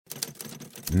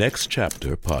Next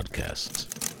Chapter Podcasts.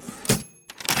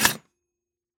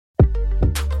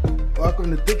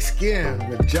 Welcome to Thick Skin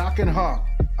with Jacq and Hawk.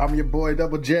 I'm your boy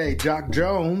Double J, Jacq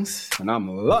Jones. And I'm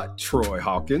Troy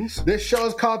Hawkins. This show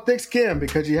is called Thick Skin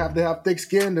because you have to have thick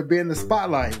skin to be in the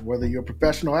spotlight. Whether you're a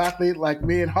professional athlete like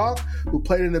me and Hawk, who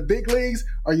played in the big leagues,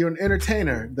 or you're an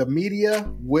entertainer, the media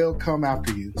will come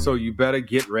after you. So you better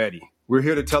get ready. We're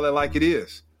here to tell it like it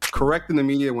is, correcting the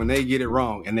media when they get it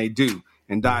wrong, and they do,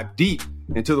 and dive deep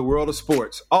into the world of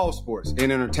sports, all sports,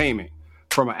 and entertainment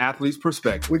from an athlete's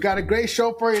perspective. We got a great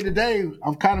show for you today.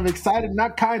 I'm kind of excited,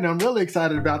 I'm really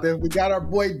excited about this. We got our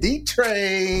boy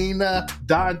D-Train,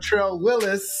 Dontrelle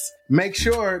Willis. Make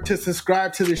sure to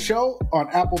subscribe to the show on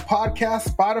Apple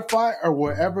Podcasts, Spotify, or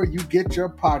wherever you get your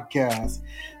podcasts.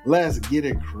 Let's get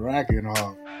it cracking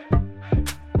off.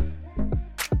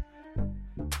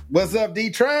 What's up,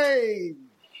 D-Train?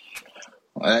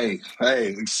 Hey,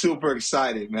 super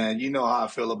excited, man. You know how I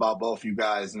feel about both you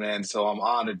guys, man. So I'm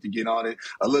honored to get on it.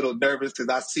 A little nervous because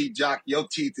I see, Jacq, your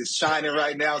teeth is shining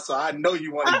right now. So I know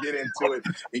you want to get into it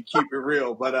and keep it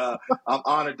real. But I'm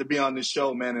honored to be on this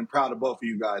show, man, and proud of both of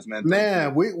you guys, man.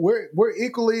 Man, we're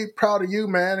equally proud of you,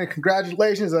 man, and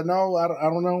congratulations. I know, I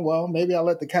don't know. Well, maybe I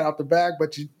let the cat out the bag,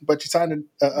 but you signed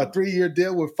a 3-year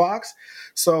deal with Fox.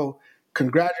 So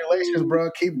congratulations,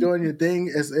 bro. Keep doing your thing.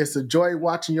 It's a joy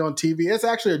watching you on TV. It's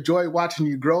actually a joy watching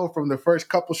you grow from the first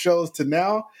couple shows to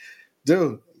now.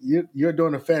 Dude, you're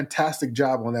doing a fantastic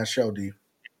job on that show, D.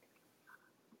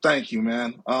 Thank you,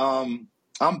 man.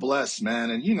 I'm blessed,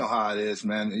 man. And you know how it is,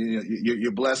 man.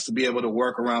 You're blessed to be able to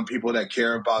work around people that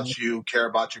care about you, care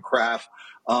about your craft,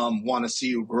 want to see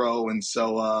you grow. And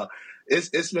so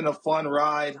it's been a fun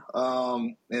ride.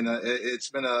 And it's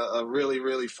been a really,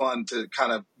 really fun to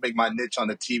kind of make my niche on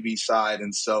the TV side.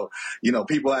 And so, you know,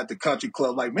 people at the country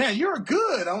club like, man, you're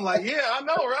good. I'm like, yeah, I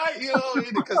know, right? You know,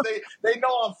 because they know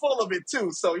I'm full of it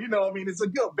too. So, you know, I mean, it's a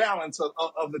good balance of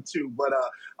the two. But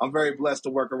I'm very blessed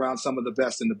to work around some of the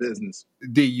best in the business.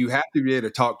 D, you have to be able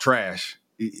to talk trash.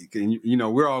 You know,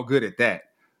 we're all good at that.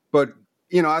 But,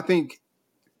 you know, I think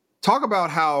talk about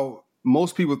how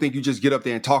most people think you just get up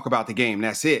there and talk about the game.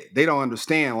 That's it. They don't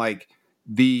understand like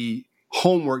the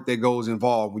homework that goes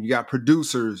involved when you got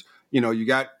producers, you know, you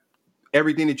got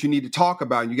everything that you need to talk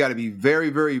about. And you got to be very,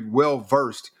 very well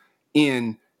versed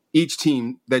in each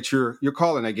team that you're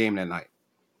calling that game that night.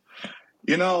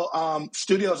 You know,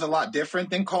 studio is a lot different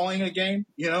than calling a game.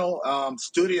 You know,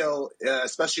 studio,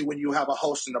 especially when you have a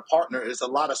host and a partner, is a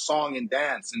lot of song and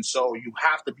dance. And so you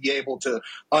have to be able to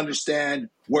understand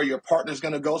where your partner's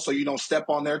going to go so you don't step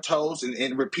on their toes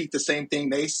and repeat the same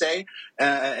thing they say.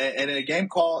 And in a game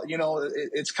call, you know,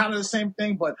 it's kind of the same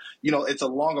thing, but, you know, it's a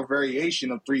longer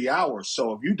variation of 3 hours.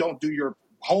 So if you don't do your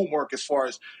homework as far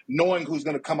as knowing who's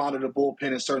going to come out of the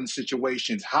bullpen in certain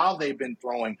situations, how they've been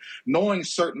throwing, knowing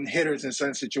certain hitters in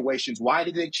certain situations. Why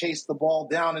did they chase the ball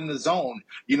down in the zone?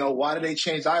 You know, why did they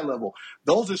change eye level?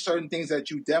 Those are certain things that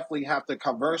you definitely have to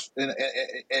converse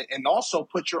and also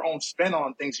put your own spin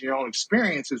on things and your own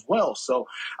experience as well. So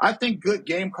I think good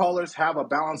game callers have a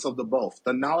balance of the both,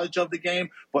 the knowledge of the game,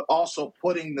 but also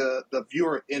putting the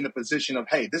viewer in the position of,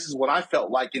 hey, this is what I felt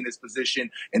like in this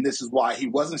position, and this is why he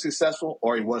wasn't successful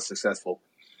or he was successful.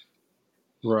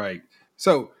 Right.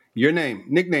 So your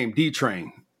nickname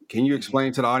D-Train. Can you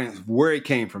explain to the audience where it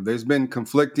came from? There's been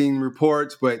conflicting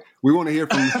reports, but we want to hear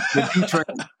from the D-Train.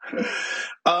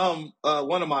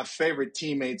 One of my favorite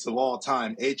teammates of all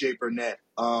time, AJ Burnett,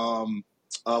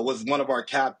 was one of our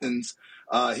captains.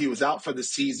 He was out for the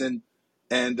season.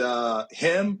 And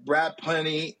him, Brad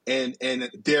Plenty, and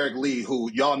Derek Lee,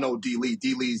 who y'all know D. Lee.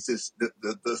 D. Lee's just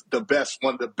the best,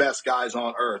 one of the best guys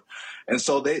on earth. And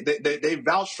so they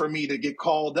vouched for me to get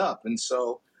called up. And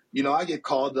so, you know, I get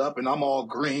called up and I'm all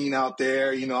green out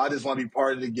there. You know, I just want to be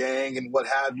part of the gang and what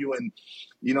have you. And,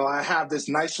 you know, I have this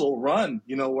nice little run,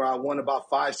 you know, where I won about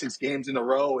 5-6 games in a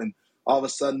row. And all of a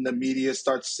sudden the media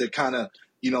starts to kind of,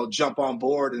 you know, jump on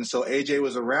board. And so AJ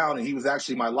was around and he was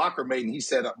actually my locker mate. And he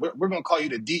said, we're going to call you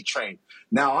the D-Train.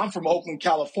 Now, I'm from Oakland,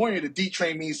 California. The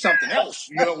D-Train means something else,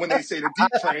 you know, when they say the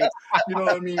D-Train, you know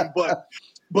what I mean?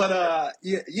 But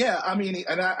yeah, I mean,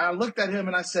 and I looked at him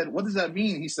and I said, what does that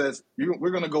mean? He says, we're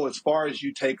going to go as far as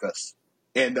you take us.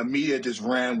 And the media just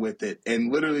ran with it.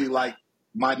 And literally, like,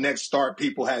 my next start,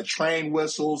 people had train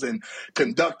whistles and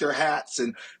conductor hats.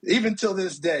 And even till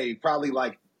this day, probably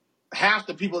like half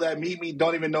the people that meet me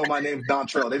don't even know my name is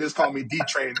Dontrelle. They just call me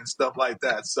D-Train and stuff like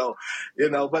that. So, you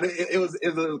know, but it was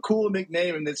a cool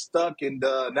nickname and it stuck. And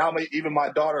now even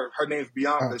my daughter, her name's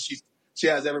Bianca. She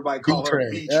has everybody call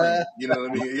her D-Train. B-Train. You know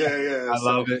what I mean? Yeah. I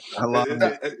love it. I love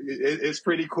it. It's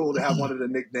pretty cool to have one of the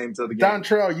nicknames of the game.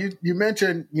 Dontrelle, you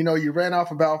mentioned, you ran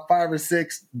off about 5 or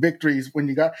 6 victories when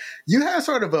you had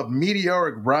sort of a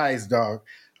meteoric rise, dog.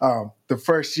 The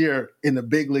first year in the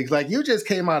big leagues, like you just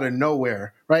came out of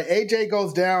nowhere, right? AJ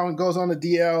goes down, goes on the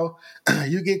DL,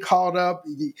 you get called up,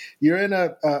 you're in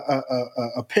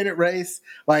a pennant race,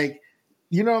 like,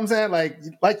 you know what I'm saying?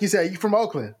 Like you said, you're from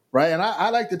Oakland, right? And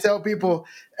I like to tell people,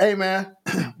 hey man,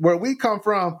 where we come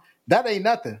from, that ain't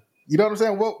nothing. You know what I'm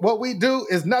saying? What we do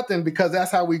is nothing because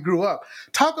that's how we grew up.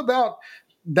 Talk about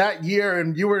that year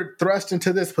and you were thrust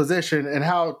into this position and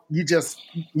how you just,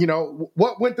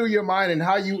 what went through your mind and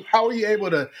how were you able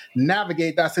to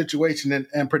navigate that situation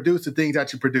and produce the things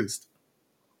that you produced?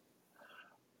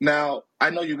 Now, I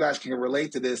know you guys can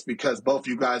relate to this because both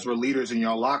you guys were leaders in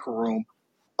your locker room.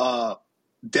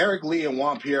 Derek Lee and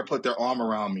Juan Pierre put their arm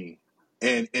around me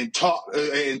and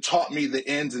taught me the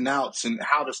ins and outs and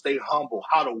how to stay humble,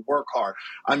 how to work hard.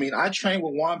 I mean, I trained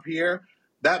with Juan Pierre.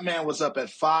 That man was up at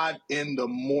 5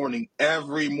 a.m.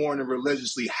 every morning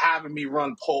religiously, having me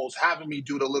run polls, having me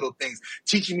do the little things,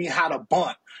 teaching me how to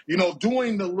bunt,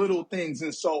 doing the little things.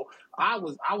 And so I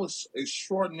was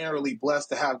extraordinarily blessed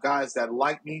to have guys that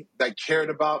liked me, that cared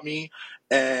about me,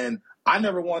 and I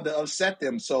never wanted to upset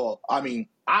them. So, I mean,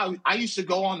 I used to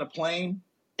go on the plane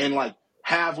and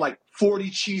have 40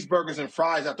 cheeseburgers and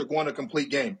fries after going to a complete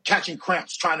game, catching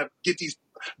cramps, trying to get these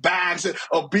bags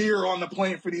of beer on the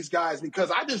plane for these guys because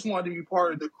I just wanted to be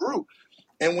part of the group.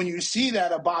 And when you see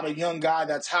that about a young guy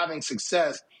that's having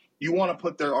success, you want to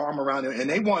put their arm around him. And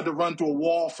they wanted to run through a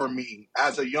wall for me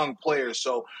as a young player.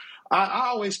 So I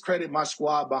always credit my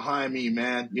squad behind me,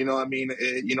 man. You know what I mean?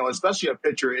 Especially a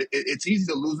pitcher, it's easy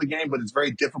to lose a game, but it's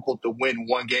very difficult to win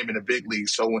one game in the big league.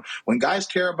 So when guys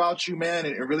care about you, man,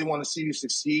 and really want to see you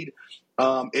succeed,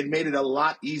 it made it a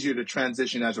lot easier to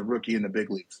transition as a rookie in the big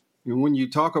leagues. And when you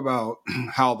talk about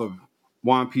how the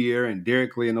Juan Pierre and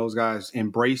Derek Lee and those guys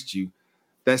embraced you,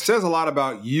 that says a lot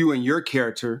about you and your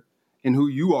character and who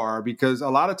you are, because a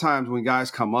lot of times when guys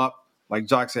come up, like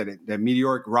Jacq said, that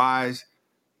meteoric rise,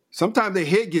 sometimes their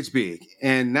head gets big.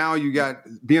 And now you got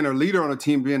being a leader on a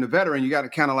team, being a veteran, you got to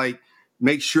kind of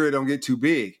make sure it don't get too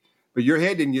big. But your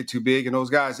head didn't get too big, and those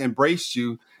guys embraced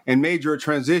you and made your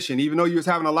transition. Even though you was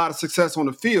having a lot of success on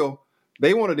the field,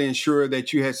 they wanted to ensure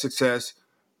that you had success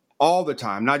all the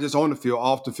time, not just on the field,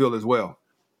 off the field as well.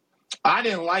 I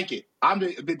didn't like it.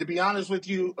 To be honest with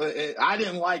you, I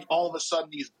didn't like all of a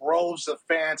sudden these groves of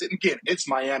fans. And again, it's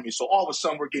Miami, so all of a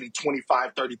sudden we're getting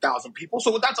 25, 30,000 people.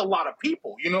 So that's a lot of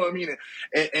people, you know what I mean?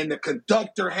 And the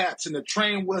conductor hats and the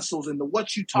train whistles and the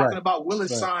what you talking about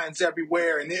Willis signs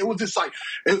everywhere. And it was just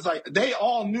they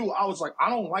all knew. I was like, I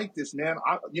don't like this, man.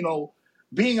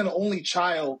 Being an only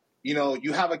child,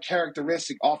 you have a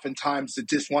characteristic oftentimes to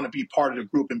just want to be part of the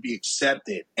group and be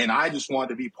accepted. And I just wanted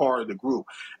to be part of the group.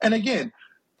 And again,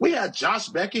 we had Josh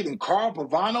Beckett and Carl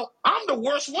Pavano. I'm the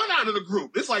worst one out of the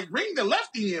group. It's like, bring the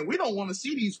lefty in. We don't want to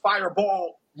see these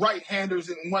fireball right-handers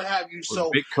and what have you. So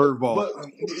big curveball. But,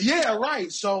 yeah,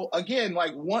 right. So again,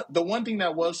 the one thing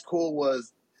that was cool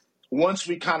was once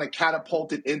we kind of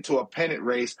catapulted into a pennant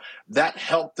race, that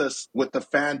helped us with the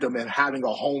fandom and having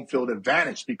a home field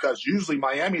advantage, because usually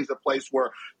Miami is a place where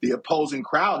the opposing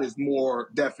crowd is more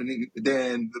definite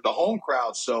than the home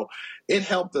crowd. So it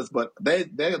helped us, but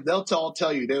they'll all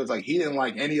tell you, they was like, he didn't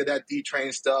like any of that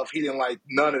D-Train stuff. He didn't like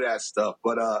none of that stuff.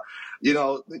 But,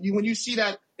 when you see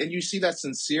that and you see that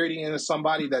sincerity in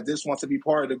somebody that just wants to be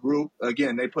part of the group,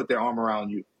 again, they put their arm around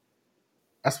you.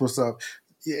 That's what's up.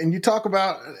 And you talk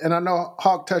about, and I know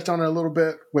Hawk touched on it a little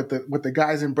bit with the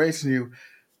guys embracing you,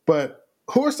 but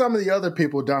who are some of the other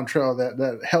people, Dontrelle,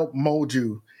 that helped mold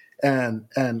you and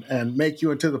make you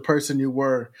into the person you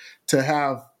were, to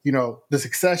have, the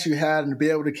success you had and to be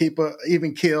able to keep a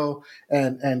even keel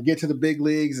and get to the big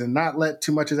leagues and not let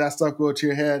too much of that stuff go to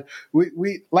your head?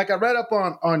 We like, I read up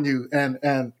on you, and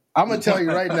I'm gonna tell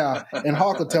you right now, and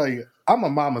Hawk will tell you, I'm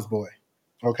a mama's boy.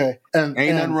 Okay. Ain't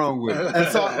nothing wrong with it. And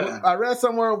so I read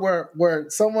somewhere where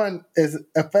someone is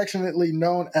affectionately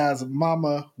known as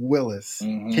Mama Willis.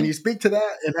 Mm-hmm. Can you speak to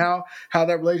that and how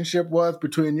that relationship was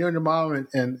between you and your mom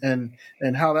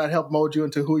and how that helped mold you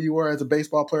into who you were as a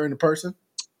baseball player and a person?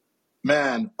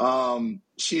 Man,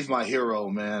 she's my hero,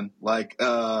 man.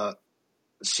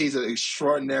 She's an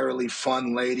extraordinarily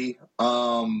fun lady.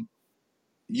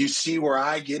 You see where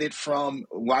I get it from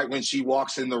right when she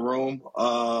walks in the room.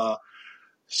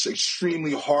 She's an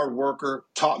extremely hard worker,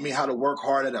 taught me how to work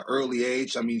hard at an early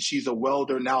age. I mean, she's a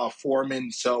welder, now a foreman.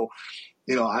 So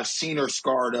I've seen her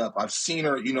scarred up. I've seen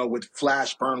her, with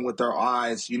flash burn with her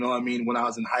eyes, when I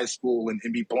was in high school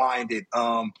and be blinded.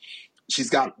 She's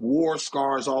got war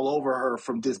scars all over her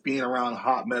from just being around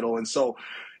hot metal. And so,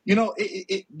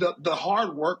 the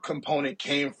hard work component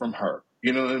came from her.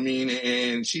 You know what I mean?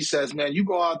 And she says, man, you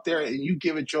go out there and you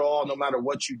give it your all no matter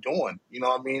what you're doing. You know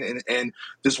what I mean? And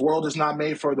this world is not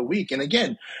made for the weak. And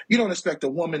again, you don't expect a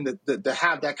woman to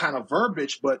have that kind of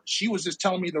verbiage, but she was just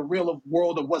telling me the real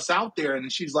world of what's out there.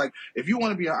 And she's like, if you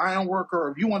want to be an iron worker or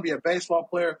if you want to be a baseball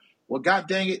player, well, God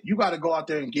dang it, you got to go out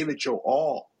there and give it your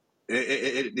all.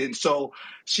 And so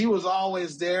she was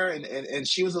always there, and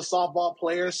she was a softball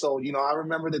player. So, I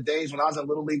remember the days when I was in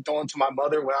Little League throwing to my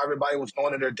mother where everybody was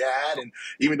throwing to their dad. And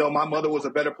even though my mother was a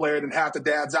better player than half the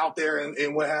dads out there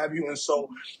and what have you. And so,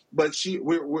 but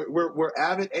we're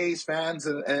avid A's fans.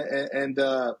 And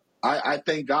I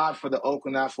thank God for the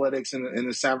Oakland Athletics and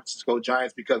the San Francisco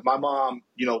Giants because my mom,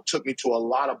 took me to a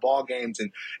lot of ball games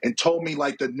and told me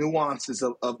like the nuances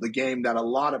of the game that a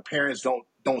lot of parents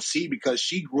don't see because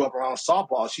she grew up around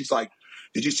softball. She's like,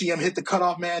 did you see him hit the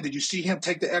cutoff man? Did you see him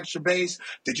take the extra base?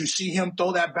 Did you see him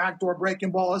throw that backdoor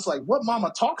breaking ball? It's like, what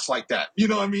mama talks like that? You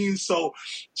know what I mean? So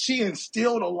she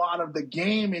instilled a lot of the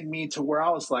game in me to where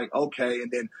I was like, okay. And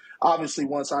then obviously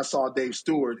once I saw Dave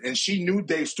Stewart, and she knew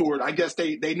Dave Stewart, I guess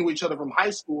they knew each other from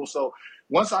high school. So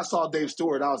once I saw Dave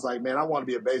Stewart, I was like, man, I want to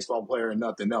be a baseball player and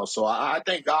nothing else. So I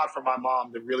thank God for my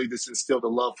mom that really just instilled the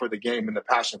love for the game and the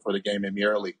passion for the game in me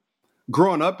early.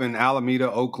 Growing up in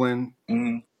Alameda, Oakland,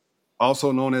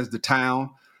 also known as the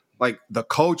town, like the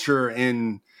culture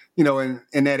in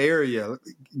that area.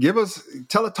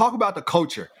 Talk about the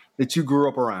culture that you grew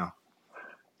up around.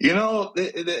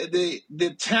 The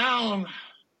town.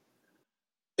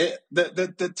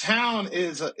 The town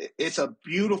it's a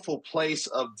beautiful place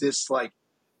of this, like,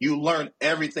 you learn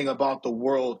everything about the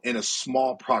world in a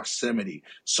small proximity.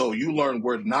 So you learn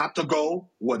where not to go,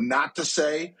 what not to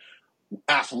say.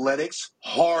 Athletics,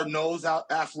 hard-nosed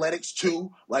athletics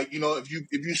too. Like, if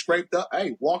you scraped up,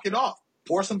 hey, walk it off.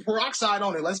 Pour some peroxide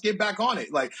on it. Let's get back on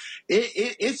it. Like,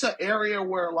 it's an area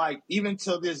where, like, even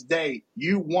to this day,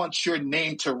 you want your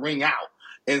name to ring out.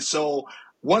 And so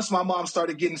once my mom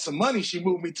started getting some money, she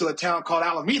moved me to a town called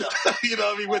Alameda, you know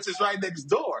what I mean, which is right next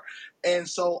door. And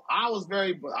so I was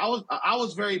very blessed. I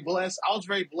was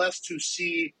very blessed to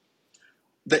see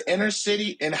the inner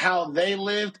city and how they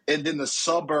lived, and then the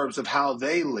suburbs of how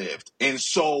they lived. And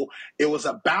so it was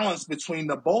a balance between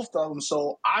the both of them.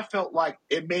 So I felt like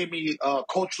it made me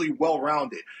culturally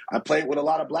well-rounded. I played with a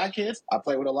lot of black kids. I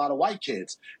played with a lot of white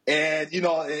kids. And,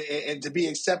 and to be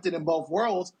accepted in both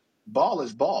worlds, ball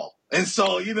is ball. And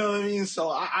so, you know what I mean? So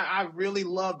I really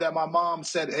love that my mom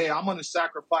said, hey, I'm going to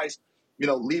sacrifice,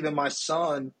 leaving my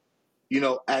son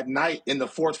at night in the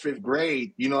 4th, 5th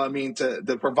grade,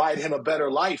 to provide him a better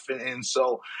life. And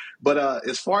so, but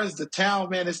as far as the town,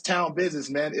 man, it's town business,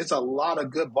 man. It's a lot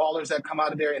of good ballers that come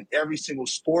out of there in every single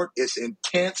sport. It's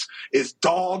intense. It's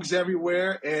dogs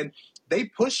everywhere. And they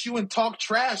push you and talk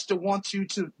trash to want you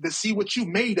to see what you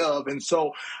made of. And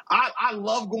so I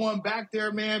love going back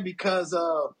there, man, because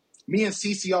me and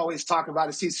Cece always talk about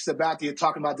it. Cece Sabathia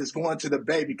talking about this, going to the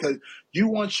Bay, because you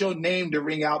want your name to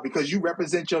ring out because you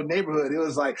represent your neighborhood. It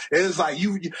was like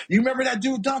you remember that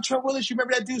dude Dontrelle Willis? You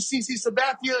remember that dude Cece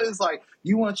Sabathia? It's like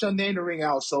you want your name to ring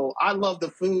out. So I love the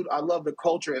food, I love the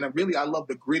culture, and I love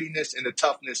the grittiness and the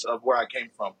toughness of where I came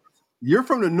from. You're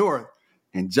from the north,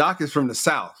 and Jacq is from the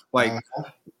south. Like,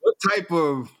 what type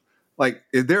of, like,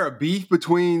 is there a beef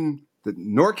between the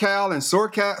NorCal and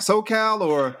SoCal,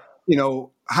 or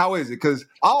how is it? Because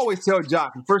I always tell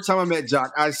Jacq, the first time I met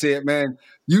Jacq, I said, man,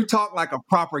 you talk like a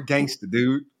proper gangster,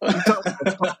 dude. You talk like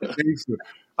a proper gangster.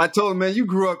 I told him, man, you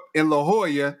grew up in La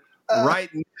Jolla, right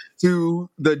next to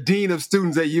the dean of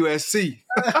students at USC.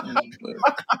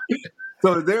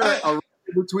 So is there a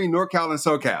between NorCal and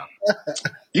SoCal?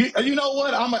 You know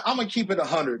what? I'm gonna keep it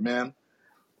 100, man.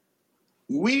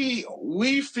 We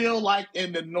feel like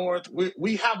in the North,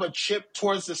 we have a chip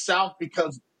towards the South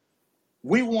because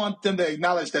we want them to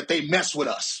acknowledge that they mess with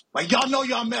us. Like, y'all know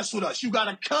y'all mess with us. You got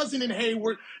a cousin in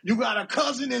Hayward. You got a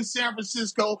cousin in San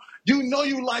Francisco. You know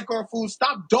you like our food.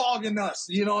 Stop dogging us.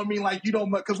 You know what I mean? Like, you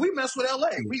don't, because we mess with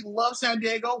L.A. We love San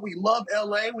Diego. We love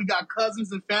L.A. We got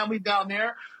cousins and family down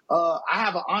there. I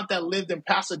have an aunt that lived in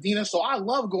Pasadena, so I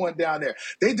love going down there.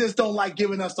 They just don't like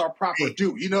giving us our proper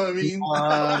due. You know what I mean?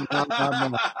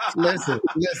 No.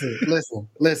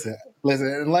 Listen.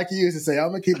 And like you used to say, I'm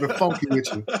going to keep it funky with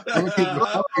you. I'm going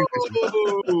to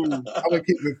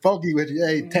keep it funky with you.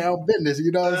 Hey, town business,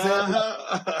 you know what I'm saying?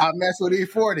 I mess with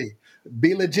E40.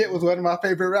 Be Legit was one of my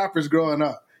favorite rappers growing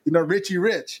up. Richie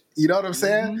Rich. You know what I'm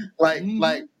saying? Like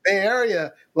Bay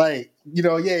Area, like,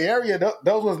 area,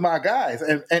 those was my guys.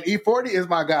 And E40 is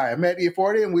my guy. I met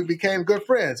E40 and we became good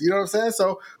friends. You know what I'm saying?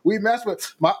 So we messed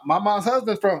with my mom's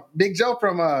husband from Big Joe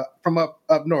from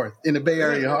up north in the Bay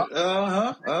Area,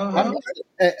 huh?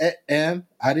 And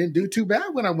I didn't do too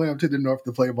bad when I went up to the north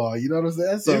to play ball. You know what I'm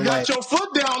saying? So you got your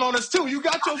foot down on us too. You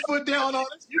got your foot down on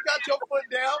us. You got your foot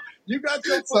down. You got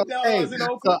your foot down on us in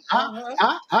Oakland.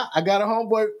 I got a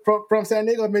homeboy from San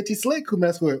Diego, Mitchy Slick, who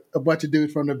messed with a bunch of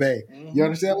dudes from the Bay. Mm-hmm. You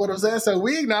understand what I'm saying? So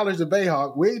we acknowledge the Bay,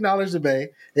 Hawk. We acknowledge the Bay.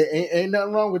 It ain't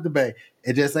nothing wrong with the Bay.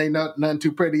 It just ain't nothing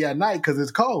too pretty at night because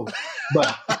it's cold.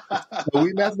 But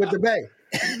we mess with the Bay.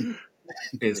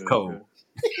 It's cold.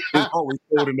 It's always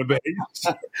cold in the Bay.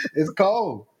 It's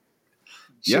cold.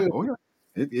 Yeah,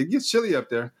 it gets chilly up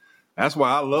there. That's why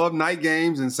I love night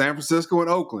games in San Francisco and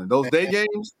Oakland. Those day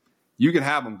games, you can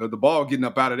have them because the ball getting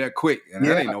up out of there quick. And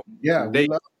that ain't we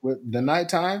love with the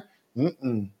nighttime. I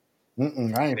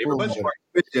ain't fooling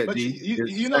with it. But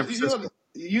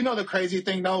you know the crazy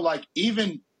thing though, like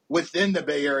even within the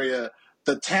Bay Area,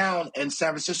 the town in San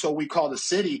Francisco we call the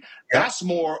city, that's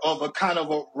more of a kind of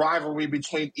a rivalry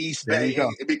between East Bay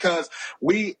because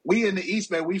we in the East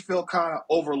Bay we feel kind of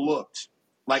overlooked.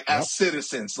 Like as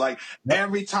citizens, like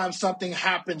every time something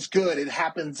happens good, it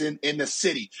happens in the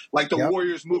city. Like the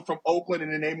Warriors moved from Oakland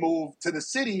and then they moved to the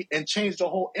city and changed the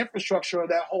whole infrastructure of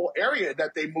that whole area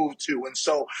that they moved to. And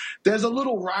so there's a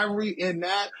little rivalry in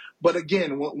that. But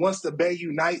again, once the Bay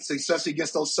unites, especially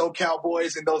against those SoCal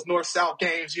boys and those North-South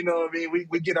games, you know what I mean?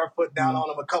 We get our foot down on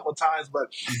them a couple times.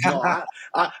 But no,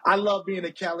 I love being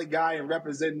a Cali guy and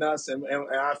representing us. And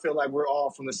I feel like we're all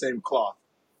from the same cloth.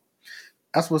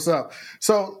 That's what's up.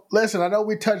 So, listen, I know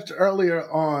we touched earlier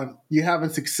on you having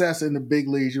success in the big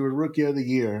leagues. You were Rookie of the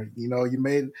Year. You know, you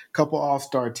made a couple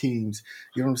All-Star teams.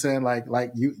 You know what I'm saying?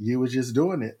 Like you was just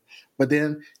doing it. But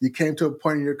then you came to a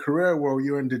point in your career where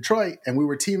you were in Detroit and we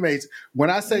were teammates. When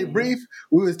I say brief,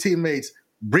 we was teammates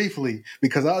briefly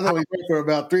because I was only there for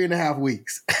about 3.5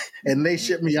 weeks and they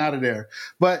shipped me out of there.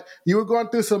 But you were going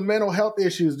through some mental health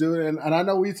issues, dude. And I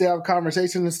know we used to have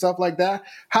conversations and stuff like that.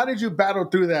 How did you battle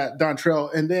through that,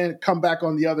 Dontrelle, and then come back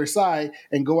on the other side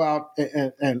and go out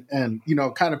and you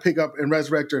know, kind of pick up and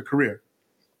resurrect your career?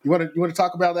 You want to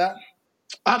talk about that?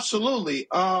 Absolutely.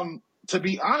 To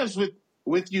be honest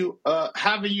with you,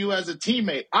 having you as a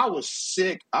teammate, I was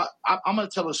sick. I'm going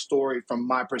to tell a story from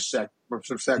my perspective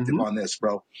on this,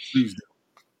 bro. Please do.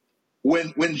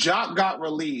 When Jacq got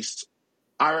released,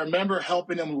 I remember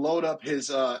helping him load up his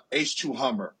H2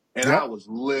 Hummer, and I was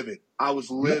livid. I was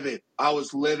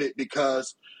livid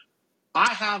because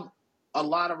I have a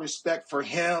lot of respect for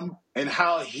him and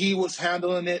how he was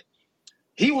handling it.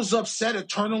 He was upset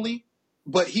eternally,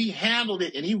 but he handled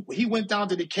it, and he went down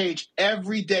to the cage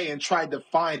every day and tried to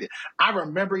find it. I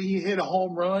remember he hit a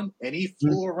home run, and he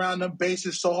flew around them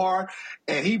bases so hard,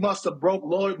 and he must have broke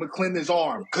Lloyd McClendon's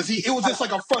arm because it was just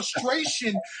like a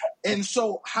frustration. And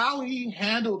so how he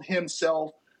handled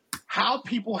himself, how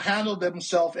people handle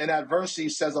themselves in adversity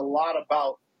says a lot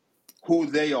about who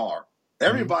they are.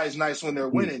 Everybody's nice when they're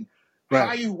winning.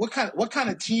 Right. What kind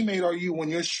of teammate are you when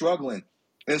you're struggling?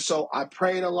 And so I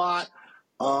prayed a lot.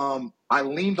 I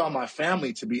leaned on my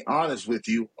family, to be honest with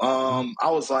you.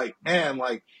 I was like, man,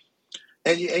 like,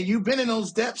 and you've been in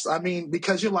those depths. I mean,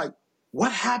 because you're like,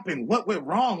 what happened? What went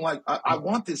wrong? Like, I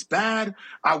want this bad.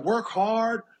 I work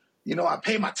hard. You know, I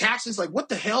pay my taxes. Like, what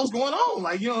the hell's going on?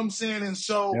 Like, you know what I'm saying? And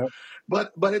so,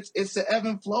 but it's the ebb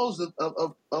and flows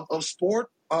of sport,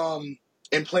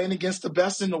 and playing against the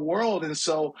best in the world. And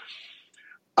so,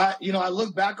 I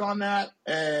look back on that,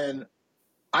 and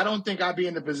I don't think I'd be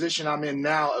in the position I'm in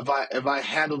now if I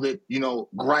handled it, you know,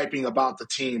 griping about the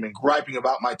team and griping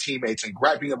about my teammates and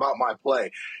griping about my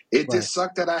play. It just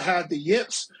sucked that I had the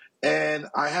yips and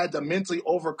I had to mentally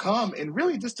overcome and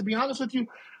really, just to be honest with you,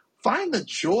 find the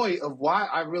joy of why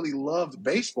I really loved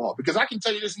baseball. Because I can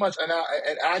tell you this much, and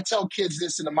I tell kids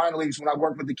this in the minor leagues when I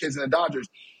work with the kids in the Dodgers.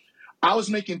 I was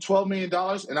making $12 million,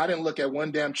 and I didn't look at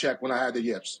one damn check when I had the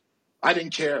yips. I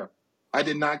didn't care. I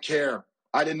did not care.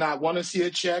 I did not want to see a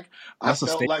check. I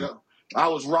felt like I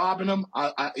was robbing them.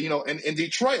 In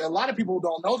Detroit, a lot of people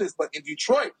don't know this, but in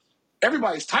Detroit,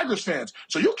 everybody's Tigers fans.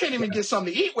 So you can't even get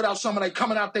something to eat without somebody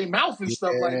coming out their mouth and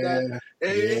stuff like that.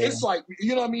 It's like,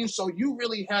 you know what I mean? So you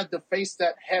really had to face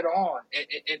that head on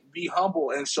and be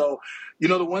humble. And so, you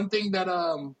know, the one thing that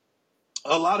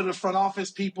a lot of the front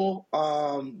office people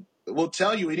will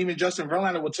tell you, and even Justin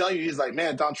Verlander will tell you, he's like,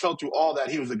 man, Dontrelle, through all that,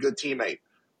 he was a good teammate.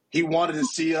 He wanted to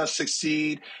see us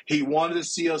succeed. He wanted to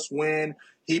see us win.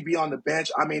 He'd be on the bench.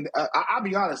 I mean, I'll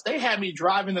be honest. They had me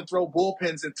driving to throw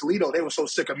bullpens in Toledo. They were so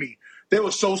sick of me.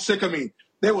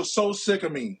 They were so sick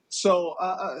of me. So,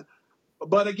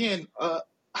 but again,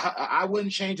 I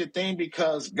wouldn't change a thing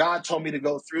because God told me to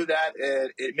go through that,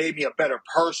 and it made me a better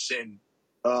person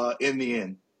in the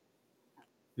end.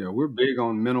 Yeah, we're big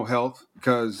on mental health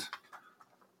because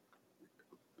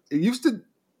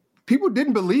people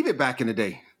didn't believe it back in the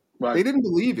day. Right. They didn't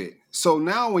believe it. So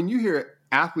now when you hear an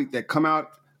athlete that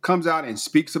comes out and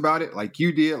speaks about it like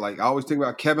you did, like I always think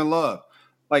about Kevin Love,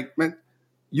 like, man,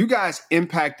 you guys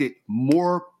impacted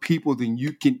more people than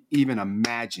you can even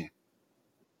imagine.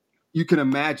 You can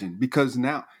imagine because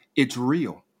now it's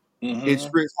real. Mm-hmm. It's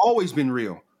always been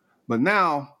real. But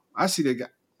now I see the guy,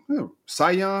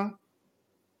 Cy Young,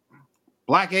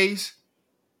 Black Ace,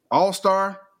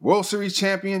 All-Star, World Series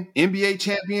champion, NBA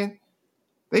champion.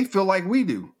 They feel like we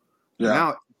do. Yeah. Now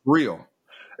it's real.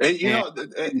 And,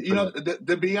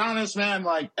 to be honest, man,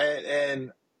 like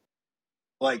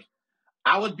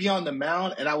I would be on the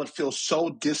mound and I would feel so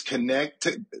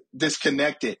disconnected.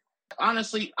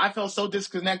 Honestly, I felt so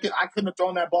disconnected. I couldn't have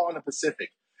thrown that ball in the Pacific.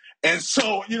 And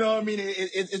so, you know what I mean?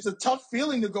 It's a tough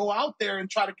feeling to go out there and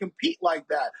try to compete like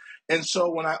that. And so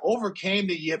when I overcame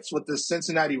the yips with the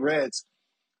Cincinnati Reds,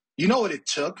 you know what it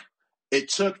took? It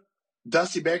took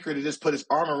Dusty Baker to just put his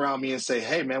arm around me and say,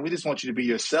 hey, man, we just want you to be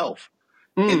yourself.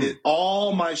 And then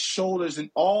all my shoulders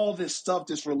and all this stuff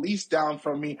just released down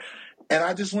from me. And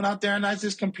I just went out there and I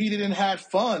just competed and had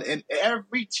fun. And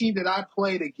every team that I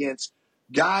played against,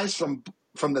 guys from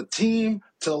the team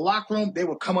to the locker room, they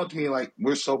would come up to me like,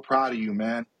 we're so proud of you,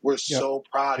 man. We're so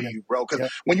proud of you, bro. Because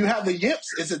when you have the yips,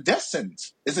 it's a death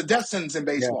sentence. It's a death sentence in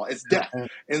baseball. It's death.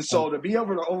 And so to be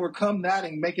able to overcome that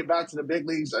and make it back to the big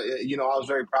leagues, I was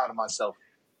very proud of myself.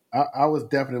 I was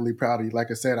definitely proud of you.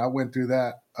 Like I said, I went through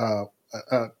that,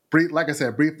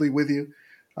 briefly with you.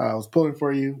 I was pulling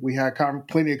for you. We had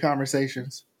plenty of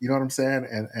conversations. You know what I'm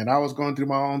saying? And I was going through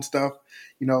my own stuff,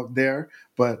 there.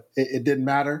 But it didn't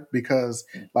matter because,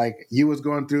 like, you was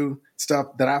going through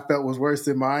stuff that I felt was worse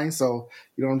than mine. So,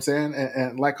 you know what I'm saying?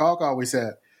 And like Hawk always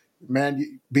said, man,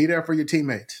 you be there for your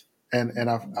teammates. And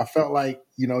I felt like,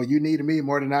 you needed me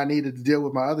more than I needed to deal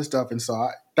with my other stuff. And so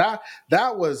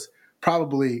that was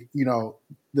probably,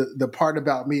 the part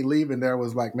about me leaving there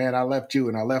was like, man, I left you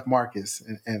and I left Marcus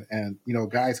and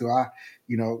guys who I,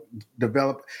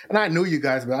 developed. And I knew you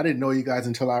guys, but I didn't know you guys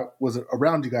until I was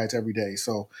around you guys every day.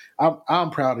 So I'm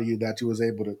proud of you that you was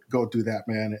able to go through that,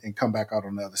 man, and come back out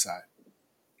on the other side.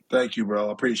 Thank you, bro.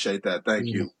 I appreciate that. Thank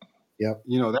you. Yep.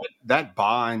 That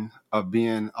bond of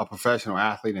being a professional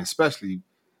athlete, and especially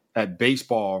that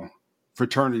baseball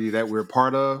fraternity that we're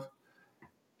part of.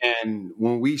 And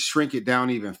when we shrink it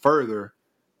down even further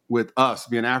with us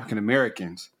being African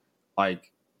Americans,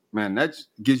 like, man, that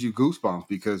gives you goosebumps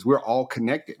because we're all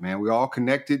connected, man. We're all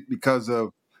connected because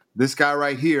of this guy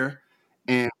right here.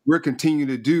 And we're continuing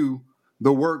to do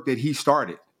the work that he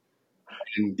started.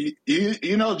 And,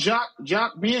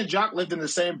 Jacq, me and Jacq lived in the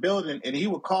same building, and he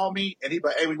would call me and he'd be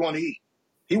like, hey, we're going to eat.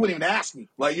 He wouldn't even ask me.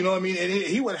 Like, you know what I mean? And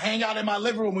he would hang out in my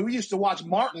living room. We used to watch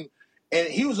Martin, and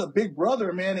he was a big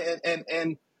brother, man.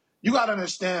 And you got to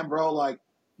understand, bro, like,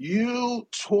 you,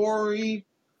 Tori,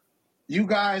 you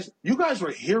guys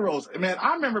were heroes. Man,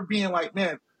 I remember being like,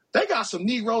 man, they got some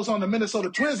Negroes on the Minnesota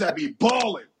Twins that be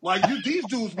balling. Like, these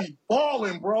dudes be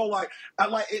balling, bro.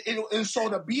 And so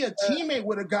to be a teammate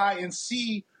with a guy and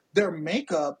see their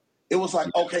makeup, it was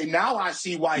like, okay, now I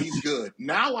see why he's good.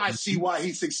 Now I see why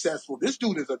he's successful. This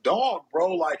dude is a dog,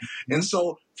 bro. Like, and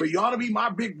so for y'all to be my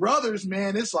big brothers,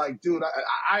 man, it's like, dude,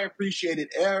 I appreciated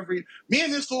me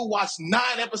and this dude watched 9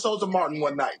 episodes of Martin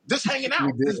one night, just hanging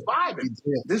out, just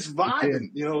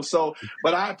vibing, so,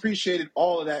 but I appreciated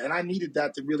all of that. And I needed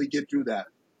that to really get through that.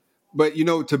 But,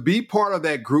 to be part of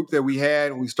that group that we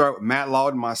had, we start with Matt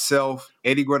Lawton, myself,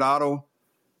 Eddie Guardado,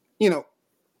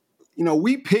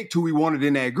 we picked who we wanted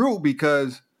in that group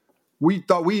because we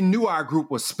thought we knew our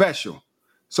group was special.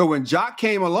 So when Jacq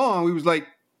came along, we was like,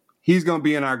 he's going to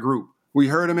be in our group. We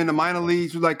heard him in the minor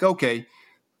leagues. We was like, okay.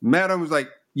 Matt was like,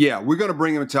 yeah, we're going to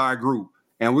bring him into our group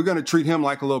and we're going to treat him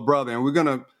like a little brother. And we're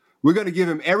going to give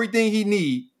him everything he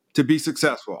needs to be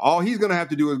successful. All he's going to have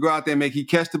to do is go out there and he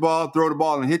catch the ball, throw the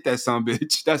ball, and hit that son of a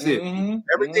bitch. That's it.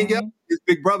 Everything else, his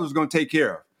big brother is going to take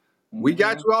care of. We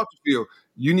got you off the field.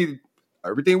 You need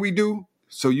everything we do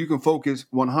so you can focus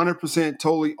 100%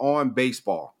 totally on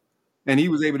baseball. And he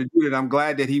was able to do it. I'm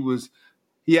glad that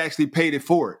he actually paid it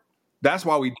forward. That's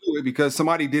why we do it, because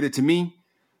somebody did it to me.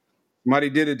 Somebody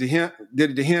did it to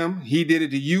him. He did it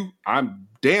to you. I'm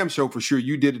damn sure for sure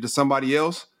you did it to somebody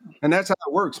else. And that's how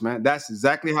it works, man. That's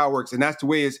exactly how it works. And that's the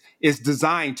way it's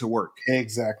designed to work.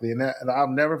 Exactly. And I'll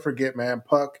never forget, man,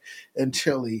 Puck and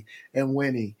Chili and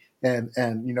Winnie and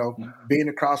being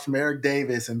across from Eric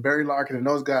Davis and Barry Larkin and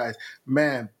those guys,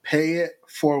 man, pay it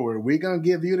forward. We're gonna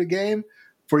give you the game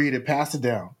for you to pass it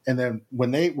down, and then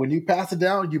when you pass it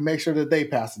down, you make sure that they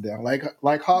pass it down.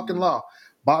 Like Hawk and Law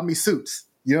bought me suits.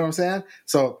 You know what I'm saying?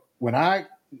 So when I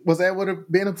was able to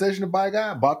be in a position to buy a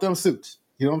guy, I bought them suits.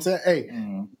 You know what I'm saying? Hey,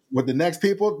 with the next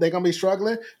people, they're going to be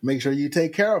struggling. Make sure you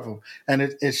take care of them. And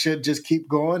it should just keep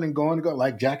going and going and going,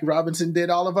 like Jackie Robinson did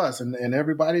all of us and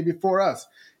everybody before us.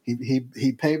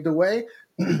 He paved the way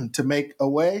to make a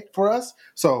way for us.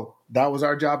 So that was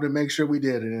our job to make sure we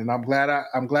did it. And I'm glad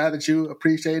that you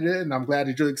appreciated it, and I'm glad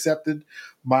that you accepted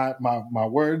my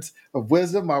words of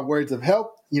wisdom, my words of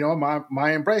help.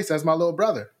 My embrace as my little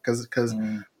brother, because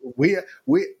we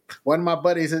one of my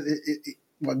buddies,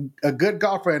 a good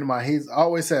golf friend of mine, he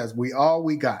always says, we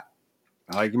got.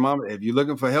 Like Mama, if you're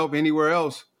looking for help anywhere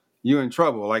else, you're in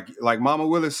trouble. Like Mama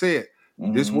Willis said,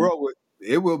 this world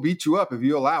will beat you up if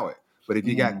you allow it. But if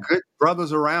you got good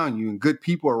brothers around you and good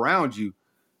people around you,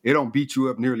 it don't beat you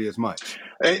up nearly as much.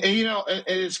 And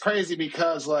it's crazy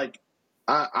because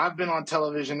I've been on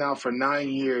television now for 9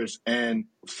 years, and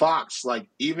Fox,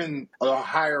 even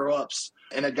higher ups,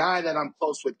 and a guy that I'm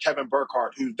close with, Kevin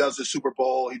Burkhardt, who does the Super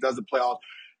Bowl, he does the playoffs.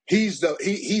 He's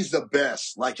the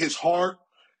best. Like, his heart,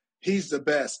 he's the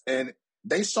best. And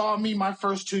they saw me my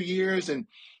first 2 years, and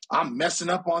I'm messing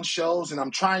up on shows, and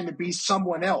I'm trying to be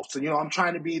someone else. And, I'm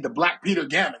trying to be the Black Peter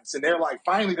Gammons. And they're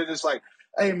finally, they're just like,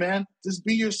 hey, man, just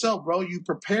be yourself, bro. You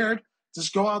prepared.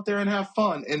 Just go out there and have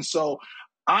fun. And so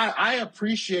I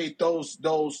appreciate those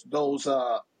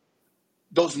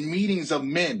meetings of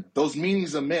men. Those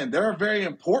meetings of men, they're very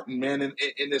important, man,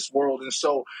 in this world. And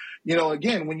so,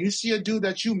 again, when you see a dude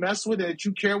that you mess with, that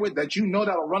you care with, that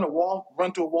that'll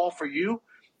run through a wall for you,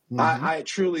 I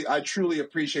truly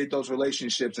appreciate those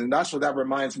relationships, and that's what that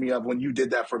reminds me of when you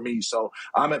did that for me. So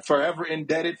I'm forever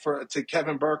indebted to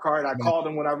Kevin Burkhardt. I called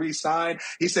him when I re-signed.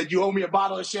 He said, "You owe me a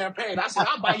bottle of champagne." I said,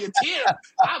 "I'll buy you 10.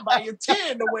 I'll buy you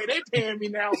 10 the way they paying me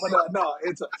now." But no,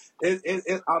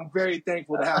 I'm very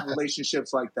thankful to have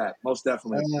relationships like that. Most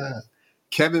definitely.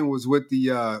 Kevin was with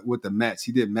the Mets.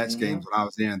 He did Mets games when I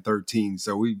was there in 13,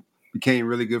 so we became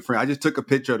really good friends. I just took a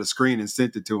picture of the screen and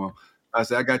sent it to him. I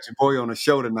said, I got your boy on the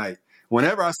show tonight.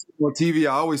 Whenever I see him on TV,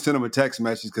 I always send him a text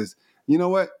message because you know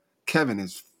what? Kevin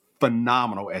is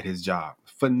phenomenal at his job.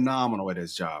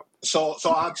 So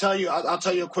I'll tell you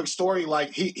a quick story.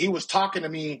 Like, he was talking to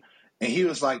me, and he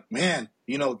was like, "Man,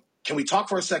 can we talk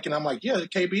for a second?" I'm like, "Yeah,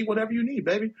 KB, whatever you need,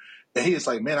 baby." And he was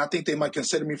like, "Man, I think they might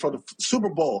consider me for the Super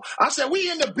Bowl." I said, "We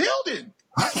in the building."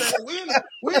 I said, "We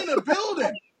in the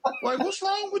building." Like, what's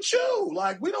wrong with you?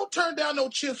 Like, we don't turn down no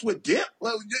chips with dip.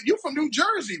 Like, you're from New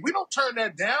Jersey. We don't turn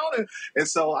that down. And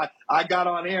so I got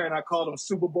on air and I called him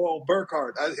Super Bowl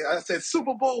Burkhardt. I said,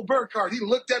 "Super Bowl Burkhardt." He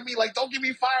looked at me like, "Don't get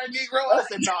me fired, Negro." I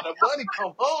said, "No, the money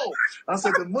come home." I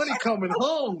said, "The money coming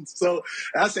home." So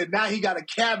I said, "Now he got a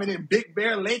cabin in Big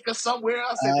Bear Lake or somewhere."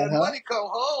 I said, "That money come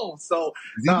home." So,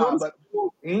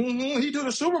 he do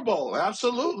the Super Bowl.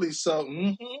 Absolutely. So,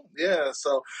 yeah.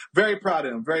 So very proud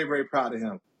of him. Very, very proud of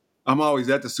him. I'm always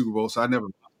at the Super Bowl, so I never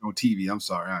watch on TV. I'm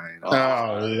sorry. I ain't. Lord.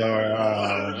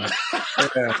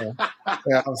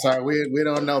 Yeah, I'm sorry. We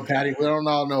don't know Patty. We don't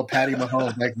all know Patty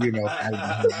Mahomes like you know Patty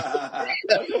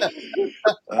Mahomes.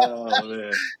 Oh,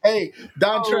 man. Hey,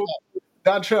 Dontrelle.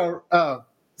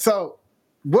 So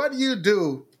what do you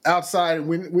do outside?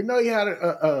 We know you had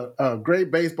a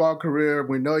great baseball career.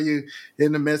 We know you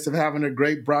in the midst of having a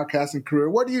great broadcasting career.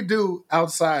 What do you do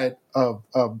outside of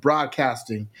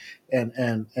broadcasting?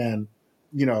 And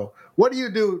what do you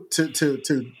do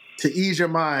to ease your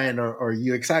mind, or are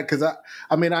you excited? Because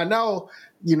I know,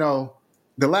 the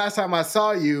last time I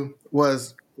saw you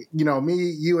was,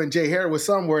 me, you, and Jay Harris was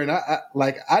somewhere, and I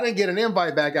didn't get an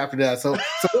invite back after that. So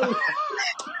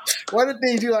what are the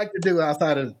things you like to do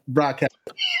outside of broadcasting?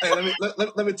 Hey,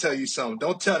 let me tell you something.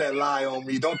 Don't tell that lie on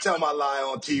me. Don't tell my lie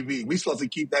on TV. We supposed to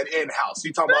keep that in-house.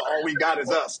 You talking about all we got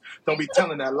is us. Don't be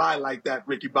telling that lie like that,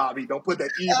 Ricky Bobby. Don't put that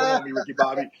evil on me, Ricky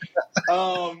Bobby.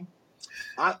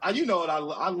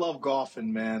 I love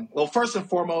golfing, man. Well, first and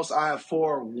foremost, I have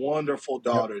 4 wonderful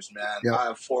daughters, man. Yep. I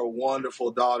have 4 wonderful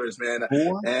daughters, man.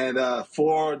 4? And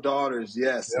 4 daughters,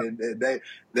 yes. Yep. And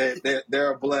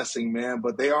they're a blessing, man.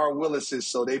 But they are Willises,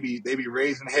 so they be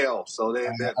raising hell. So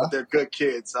they're good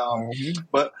kids.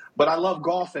 But I love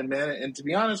golfing, man. And to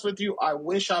be honest with you, I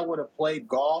wish I would have played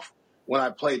golf when I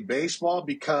played baseball,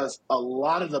 because a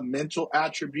lot of the mental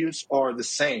attributes are the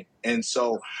same. And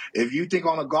so if you think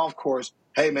on a golf course,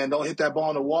 hey, man, don't hit that ball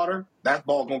in the water, that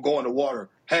ball going to go in the water.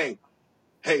 Hey,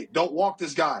 hey, don't walk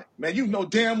this guy. Man, you know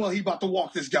damn well he about to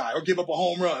walk this guy or give up a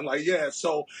home run. Like, yeah,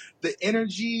 so the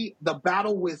energy, the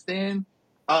battle within,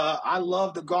 I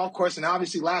love the golf course. And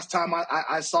obviously last time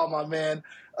I saw my man,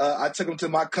 I took him to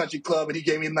my country club and he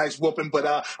gave me a nice whooping.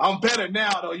 But I'm better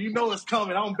now, though. You know it's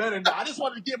coming. I'm better now. I just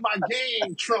wanted to get my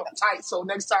game trump tight so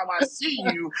next time I see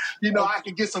you, I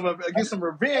can get some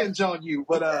revenge on you.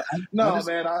 But no,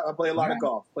 man, I play a lot of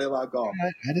golf.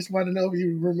 I just want to know if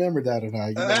you remember that or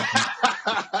not.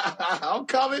 I'm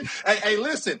coming. Hey,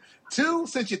 listen,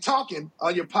 since you're talking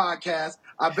on your podcast,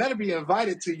 I better be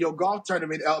invited to your golf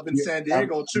tournament up in San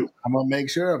Diego, too. I'm going to make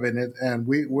sure of it. And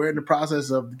we're in the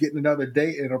process of getting another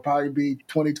date. It'll probably be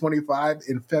 2025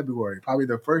 in February, probably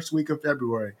the first week of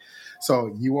February.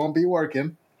 So you won't be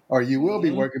working, or you will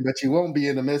be working, but you won't be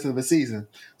in the midst of the season.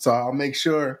 So I'll make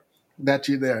sure that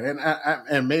you're there.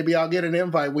 And maybe I'll get an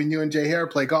invite when you and Jay Hare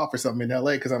play golf or something in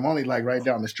L.A. because I'm only like right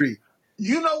down the street.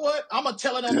 You know what? I'm going to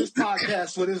tell it on this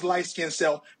podcast with his light-skinned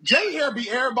self. Jay Hare be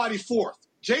everybody fourth.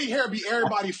 Yeah, he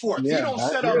don't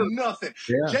set up nothing.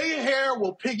 Yeah. Jay Hare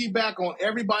will piggyback on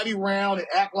everybody round and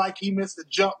act like he Mr.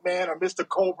 Jumpman or Mr.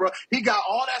 Cobra. He got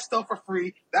all that stuff for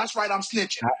free. That's right, I'm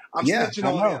snitching. I'm snitching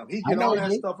on him. He get all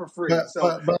that stuff for free.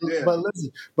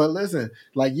 But listen,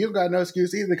 like you've got no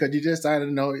excuse either because you just signed a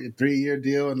 3-year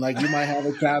deal and like you might have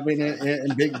a cabin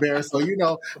in Big Bear. So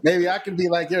maybe I can be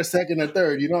like your second or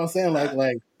third. You know what I'm saying?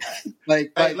 I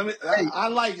like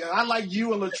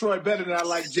you and LaTroy better than I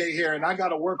like Jay Hare, and I got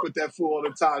to work with that fool all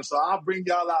the time. So I'll bring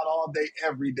y'all out all day,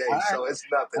 every day. Right. So it's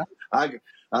nothing.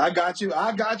 I got you.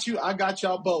 I got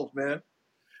y'all both, man.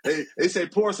 They say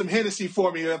pour some Hennessy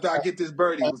for me after I get this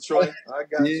birdie, LaTroy.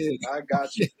 I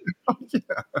got you.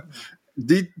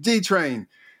 D-Train.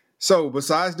 So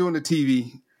besides doing the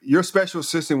TV, you're special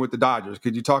assistant with the Dodgers.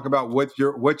 Could you talk about what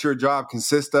your job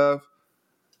consists of?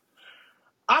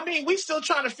 I mean, we still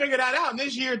trying to figure that out in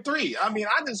this year 3. I mean,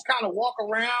 I just kind of walk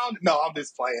around. No, I'm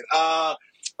just playing.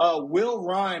 Will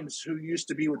Rhymes, who used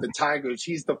to be with the Tigers,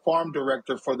 he's the farm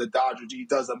director for the Dodgers. He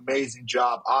does an amazing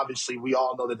job. Obviously, we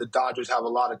all know that the Dodgers have a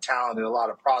lot of talent and a lot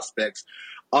of prospects.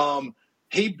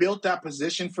 He built that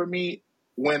position for me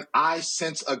when I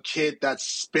sense a kid that's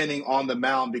spinning on the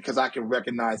mound because I can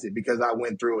recognize it because I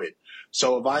went through it.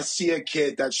 So if I see a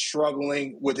kid that's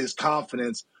struggling with his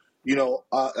confidence,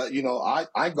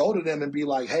 I go to them and be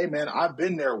like, hey, man, I've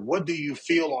been there. What do you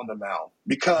feel on the mound?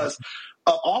 Because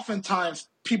oftentimes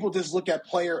people just look at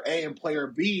player A and player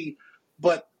B,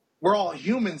 but we're all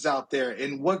humans out there.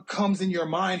 And what comes in your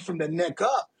mind from the neck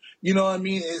up, you know what I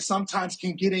mean, it sometimes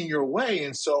can get in your way.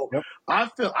 And so I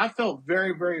felt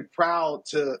very, very proud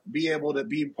to be able to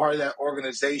be part of that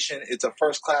organization. It's a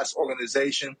first-class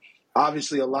organization,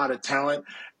 obviously a lot of talent.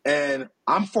 And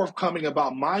I'm forthcoming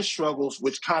about my struggles,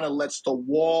 which kind of lets the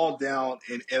wall down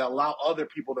and allow other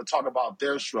people to talk about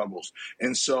their struggles.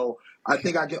 And so I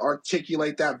think I can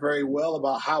articulate that very well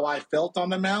about how I felt on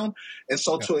the mound. And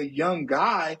so to a young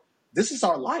guy, this is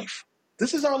our life.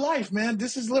 This is our life, man.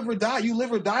 This is live or die. You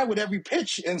live or die with every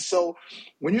pitch. And so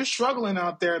when you're struggling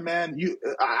out there, man,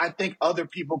 I think other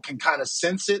people can kind of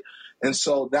sense it. And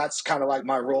so that's kind of like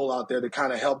my role out there to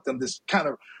kind of help them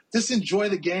just enjoy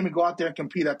the game and go out there and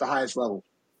compete at the highest level.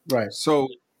 Right. So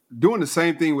doing the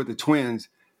same thing with the Twins,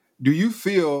 do you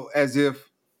feel as if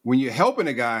when you're helping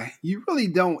a guy, you really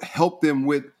don't help them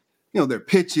with, their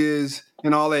pitches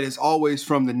and all that? It's always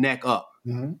from the neck up.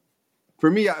 Mm-hmm. For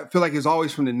me, I feel like it's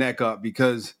always from the neck up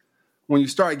because when you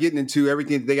start getting into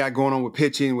everything that they got going on with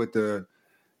pitching, with the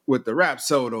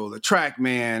Rapsodo, the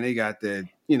TrackMan, they got the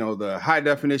high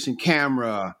definition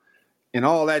camera and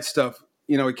all that stuff.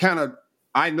 It kind of,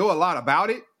 I know a lot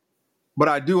about it, but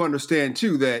I do understand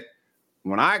too that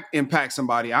when I impact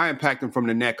somebody, I impact them from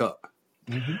the neck up.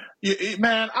 Mm-hmm.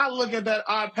 Man, I look at that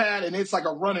iPad and it's like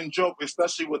a running joke,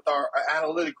 especially with our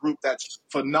analytic group that's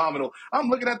phenomenal. I'm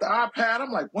looking at the iPad.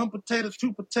 I'm like, 1 potato,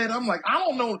 2 potato. I'm like, I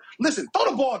don't know. Listen,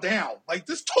 throw the ball down. Like,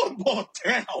 just throw the ball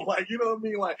down. Like, you know what I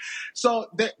mean? Like, so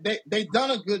they've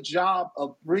done a good job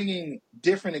of bringing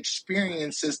different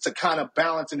experiences to kind of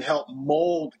balance and help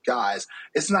mold guys.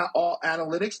 It's not all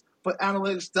analytics, but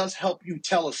analytics does help you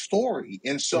tell a story.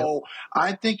 And so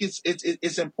I think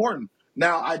it's important.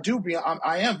 Now,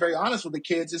 I am very honest with the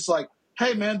kids. It's like,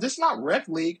 hey, man, this is not rec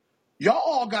league. Y'all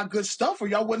all got good stuff or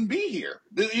y'all wouldn't be here.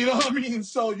 You know what I mean?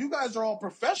 So you guys are all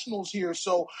professionals here.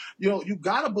 So, you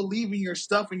got to believe in your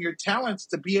stuff and your talents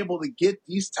to be able to get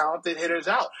these talented hitters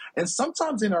out. And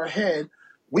sometimes in our head,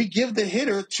 we give the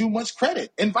hitter too much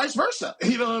credit and vice versa.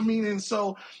 You know what I mean? And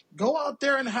so go out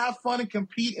there and have fun and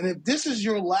compete. And if this is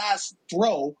your last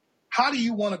throw, how do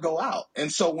you want to go out?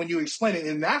 And so when you explain it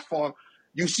in that form,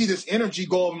 you see this energy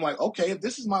go. I'm like, okay, if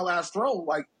this is my last throw,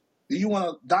 like, Do you want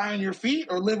to die on your feet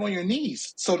or live on your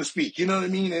knees, so to speak? You know what I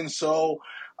mean? And so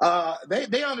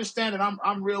they understand that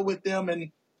I'm real with them.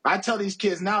 And I tell these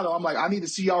kids now, though, I'm like, I need to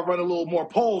see y'all run a little more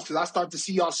poles because I start to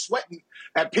see y'all sweating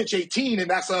at pitch 18, and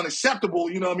that's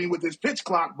unacceptable, you know what I mean, with this pitch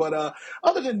clock. But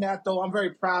other than that, though, I'm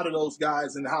very proud of those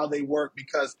guys and how they work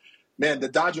because, man, the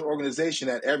Dodger organization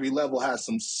at every level has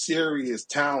some serious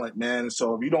talent, man.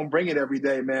 So if you don't bring it every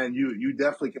day, man, you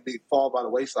definitely can fall by the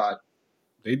wayside.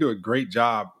 They do a great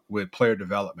job with player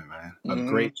development, man. A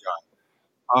great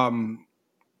job.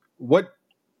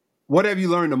 What have you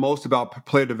learned the most about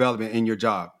player development in your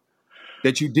job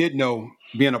that you did know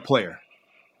being a player?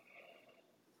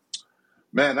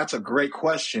 Man, that's a great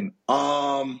question.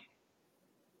 There's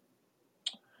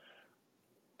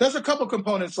a couple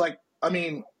components. Like, I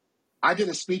mean, I did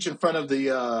a speech in front of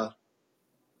the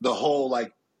whole,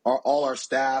 like, all our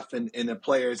staff and the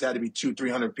players had to be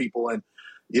 200-300 people. And,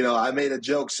 you know, I made a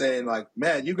joke saying, like,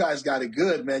 man, you guys got it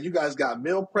good, man. You guys got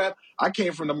meal prep. I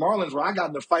came from the Marlins where I got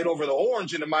in a fight over the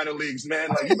orange in the minor leagues, man.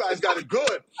 Like, you guys got it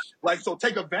good. Like, so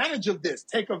take advantage of this.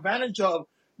 Take advantage of,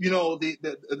 you know,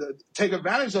 take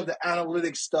advantage of the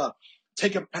analytics stuff.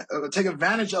 Take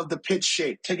advantage of the pitch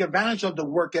shape. Take advantage of the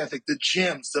work ethic, the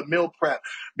gyms, the meal prep,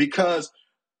 because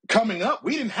coming up,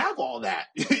 we didn't have all that.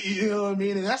 You know what I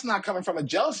mean? And that's not coming from a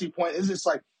jealousy point. It's just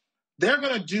like they're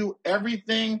going to do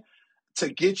everything to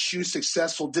get you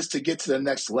successful just to get to the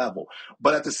next level.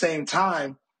 But at the same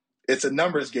time, it's a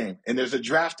numbers game, and there's a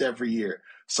draft every year.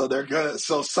 So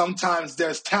so sometimes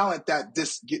there's talent that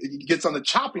this gets on the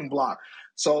chopping block.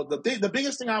 So the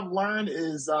biggest thing I've learned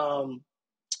is, and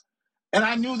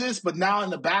I knew this, but now in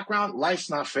the background, life's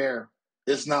not fair.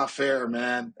 It's not fair,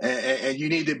 man. And you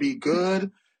need to be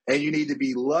good, and you need to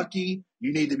be lucky.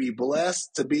 You need to be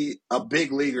blessed to be a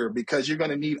big leaguer because you're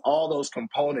going to need all those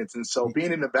components. And so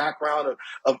being in the background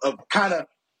of kind of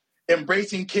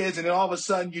embracing kids, and then all of a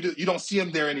sudden you don't see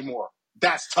them there anymore.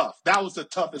 That's tough. That was the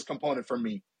toughest component for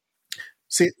me.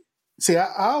 See, I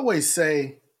always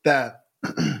say that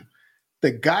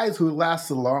the guys who last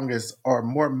the longest are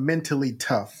more mentally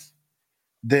tough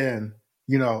than,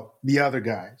 you know, the other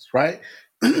guys, right?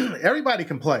 Everybody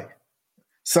can play.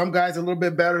 Some guys a little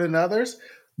bit better than others,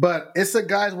 but it's the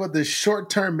guys with the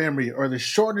short-term memory or the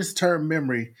shortest-term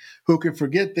memory who can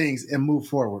forget things and move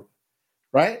forward,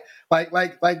 right? Like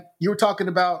you were talking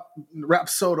about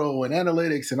Rapsodo and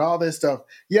analytics and all this stuff.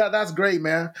 Yeah, that's great,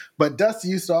 man. But Dusty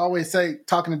used to always say,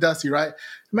 talking to Dusty, right?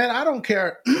 Man, I don't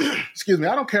care. Excuse me.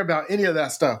 I don't care about any of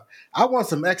that stuff. I want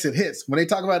some exit hits. When they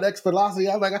talk about X velocity,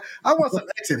 I was like, I want some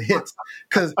exit hits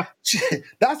because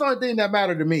that's the only thing that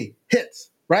mattered to me. Hits,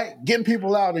 right? Getting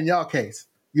people out in y'all case.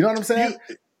 You know what I'm saying?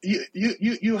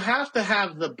 You have to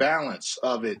have the balance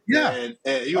of it. Yeah.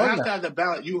 And you have to have the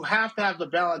balance. You have to have the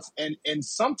balance. And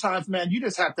sometimes, man, you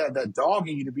just have to have that dog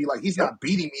in you to be like, he's not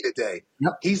beating me today.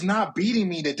 Yep. He's not beating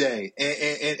me today.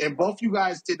 And both you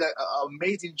guys did an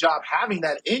amazing job having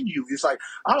that in you. It's like,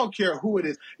 I don't care who it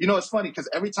is. You know, it's funny because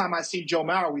every time I see Joe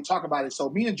Mauer, we talk about it.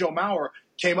 So me and Joe Mauer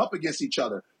came up against each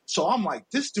other. So I'm like,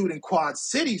 this dude in Quad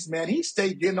Cities, man, he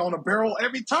stayed getting on a barrel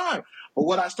every time. But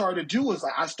what I started to do is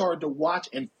I started to watch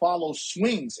and follow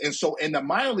swings. And so in the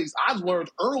minor leagues, I learned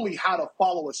early how to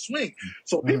follow a swing.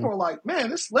 So people are like, man,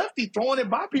 this lefty throwing it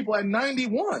by people at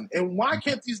 91. And why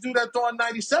can't these do that throwing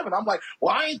 97? I'm like,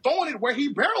 well, I ain't throwing it where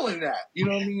he barreling at. You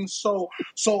know what I mean? So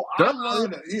I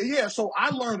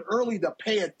learned early to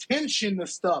pay attention to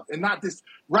stuff and not just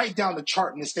write down the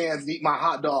chart in the stands and eat my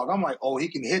hot dog. I'm like, oh, he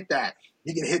can hit that.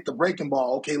 He can hit the breaking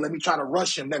ball. Okay, let me try to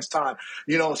rush him next time.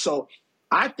 You know, so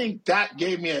I think that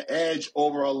gave me an edge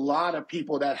over a lot of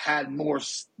people that had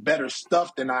better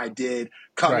stuff than I did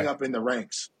coming up in the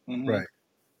ranks. Mm-hmm. Right.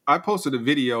 I posted a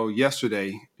video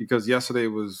yesterday because yesterday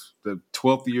was the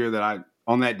 12th year that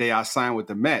on that day I signed with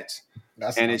the Mets.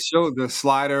 It showed the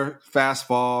slider,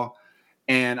 fastball,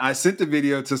 and I sent the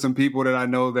video to some people that I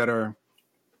know that are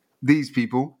these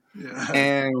people. Yeah.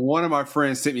 And one of my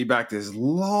friends sent me back this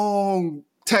long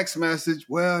text message.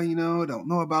 Well, you know, don't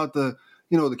know about the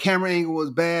camera angle was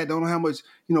bad. Don't know how much,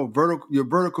 your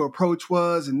vertical approach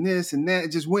was and this and that.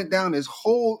 It just went down this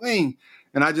whole thing.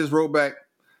 And I just wrote back,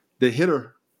 the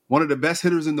hitter, one of the best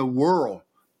hitters in the world,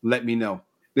 let me know.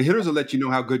 The hitters will let you know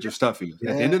how good your stuff is.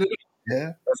 At the end of the day,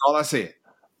 that's all I said.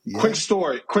 Yeah. Quick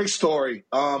story.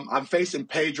 I'm facing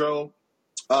Pedro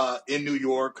in New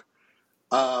York.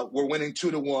 We're winning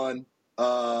 2-1.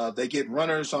 They get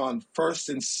runners on first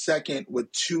and second with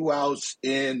 2 outs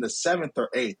in the 7th or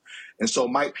 8th. And so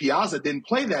Mike Piazza didn't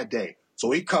play that day.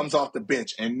 So he comes off the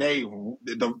bench and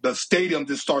the stadium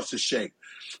just starts to shake.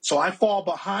 So I fall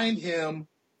behind him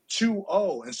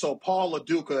 2-0. And so Paul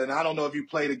LaDuca, and I don't know if you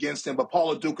played against him, but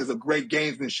Paul LaDuca is a great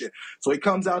gamesmanship. So he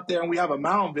comes out there and we have a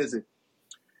mound visit.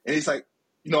 And he's like,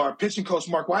 our pitching coach,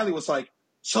 Mark Wiley, was like,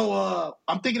 so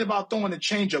I'm thinking about throwing a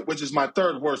changeup, which is my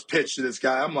third worst pitch to this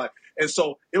guy. I'm like, and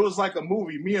so it was like a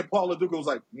movie. Me and Paul LaDuca was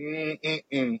like,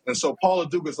 And so Paul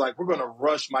LaDuca's like, we're going to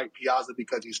rush Mike Piazza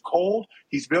because he's cold.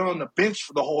 He's been on the bench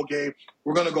for the whole game.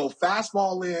 We're going to go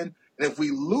fastball in. And if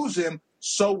we lose him,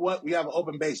 so what? We have an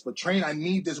open base. But Train, I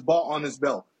need this ball on his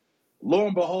belt. Lo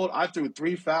and behold, I threw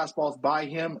 3 fastballs by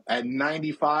him at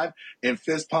 95 and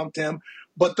fist pumped him.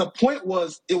 But the point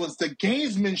was, it was the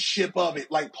gamesmanship of it.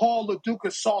 Like Paul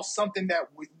LaDuca saw something that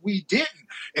we didn't.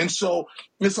 And so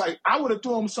it's like, I would have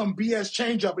thrown him some BS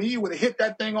changeup and he would have hit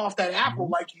that thing off that apple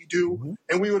like you do,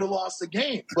 and we would have lost the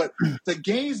game. But the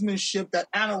gamesmanship that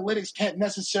analytics can't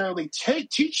necessarily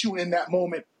teach you in that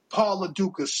moment, Paul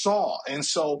LaDuca saw. And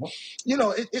so,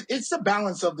 it's the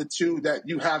balance of the two that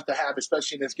you have to have,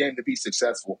 especially in this game, to be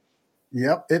successful.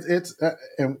 Yep,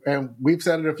 and we've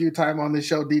said it a few times on this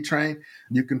show, D-Train.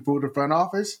 You can fool the front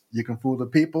office, you can fool the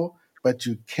people, but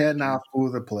you cannot fool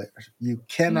the players. You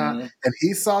cannot. And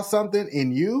he saw something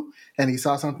in you, and he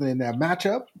saw something in that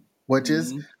matchup, which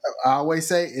is, I always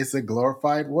say, it's a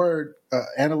glorified word.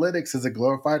 Analytics is a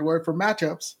glorified word for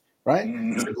matchups, right?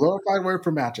 It's a glorified word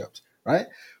for matchups, right?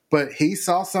 But he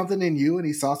saw something in you and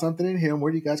he saw something in him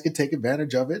where you guys could take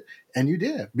advantage of it, and you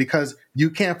did, because you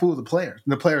can't fool the players.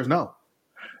 The players know.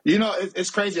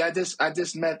 It's crazy. I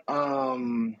just met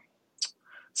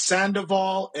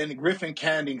Sandoval and Griffin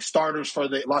Canning, starters for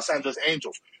the Los Angeles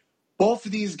Angels. Both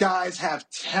of these guys have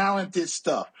talented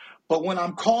stuff. But when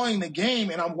I'm calling the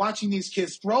game and I'm watching these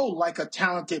kids throw like a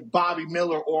talented Bobby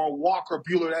Miller or a Walker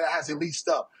Buehler that has elite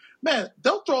stuff, man,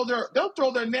 they'll throw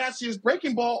their nastiest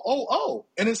breaking ball 0-0.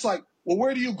 And it's like, well,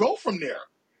 where do you go from there?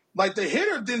 Like, the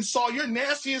hitter then saw your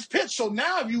nastiest pitch. So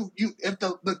now if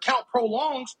the count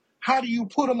prolongs, how do you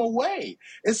put them away?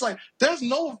 It's like,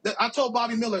 I told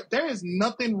Bobby Miller, there is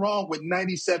nothing wrong with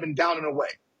 97 down and away.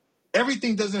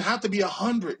 Everything doesn't have to be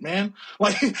 100, man.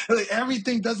 Like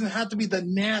everything doesn't have to be the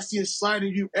nastiest slider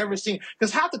you've ever seen.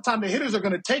 Because half the time the hitters are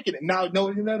going to take it. And now,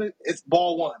 it's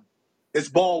ball one. It's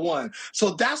ball one.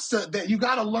 So that's that you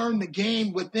got to learn the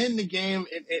game within the game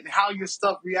and how your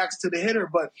stuff reacts to the hitter.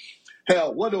 But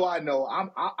hell, what do I know?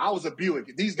 I was a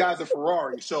Buick. These guys are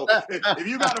Ferrari. So if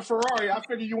you got a Ferrari, I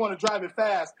figure you want to drive it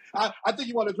fast. I think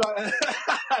you want to drive.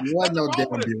 You want no damn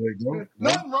Buick, no?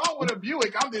 Nothing wrong with a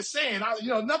Buick. I'm just saying,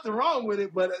 nothing wrong with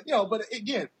it. But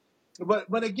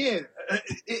again,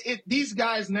 these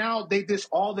guys now,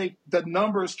 the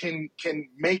numbers can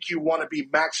make you want to be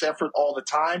max effort all the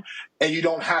time, and you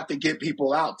don't have to get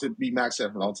people out to be max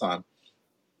effort all the time.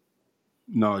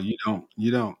 No, you don't.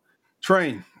 You don't.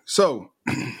 Train. So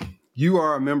you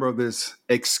are a member of this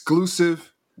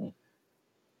exclusive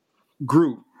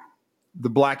group, the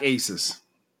Black Aces.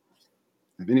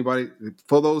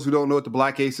 For those who don't know what the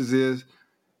Black Aces is,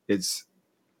 it's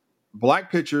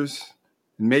black pitchers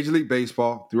in Major League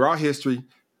Baseball throughout history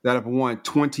that have won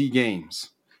 20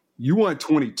 games. You won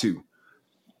 22.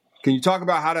 Can you talk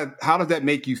about how does that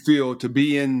make you feel to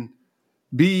be in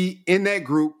that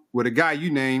group with a guy you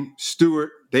named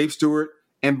Dave Stewart,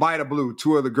 and Vida Blue,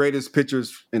 two of the greatest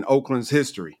pitchers in Oakland's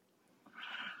history?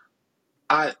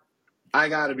 I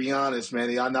got to be honest, man.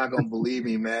 Y'all not going to believe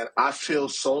me, man. I feel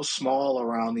so small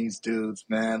around these dudes,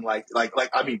 man.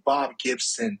 Bob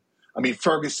Gibson.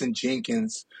 Ferguson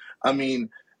Jenkins.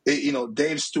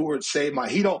 Dave Stewart saved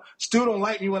Stu don't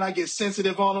like me when I get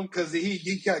sensitive on him because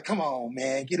he got, come on,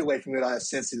 man, get away from me with all that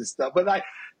sensitive stuff. But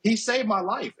he saved my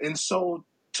life. And so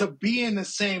to be in the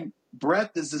same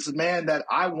breath as this man that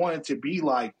I wanted to be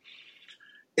like,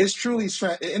 it's truly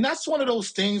strange. And that's one of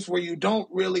those things where you don't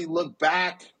really look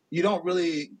back. You don't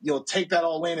really, take that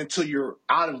all in until you're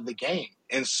out of the game.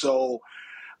 And so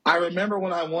I remember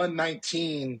when I won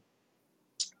 19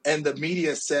 and the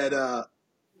media said, Joe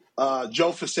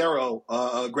Facero,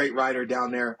 a great writer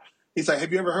down there, he's like,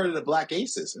 have you ever heard of the Black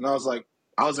Aces? And I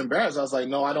was embarrassed. I was like,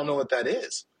 no, I don't know what that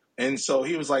is. And so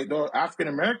he was like, no, African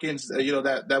Americans,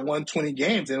 that won 20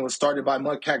 games, and it was started by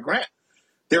Mudcat Grant.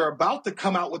 They're about to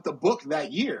come out with the book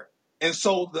that year. And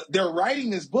so they're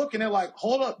writing this book, and they're like,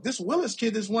 hold up, this Willis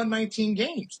kid has won 19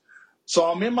 games. So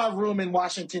I'm in my room in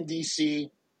Washington,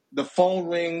 D.C., the phone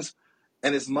rings,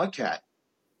 and it's Mudcat.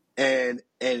 And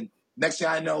next thing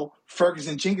I know,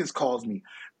 Ferguson Jenkins calls me.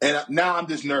 And now I'm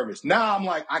just nervous. Now I'm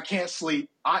like, I can't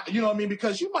sleep.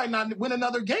 Because you might not win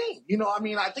another game.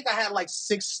 I think I had like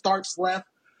 6 starts left.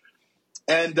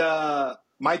 And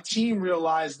my team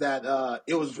realized that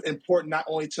it was important not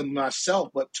only to myself,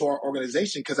 but to our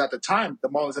organization. Because at the time, the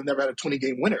Marlins had never had a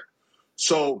 20-game winner.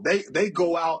 So they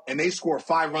go out and they score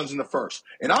 5 runs in the first.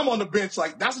 And I'm on the bench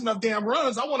like, that's enough damn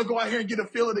runs. I want to go out here and get a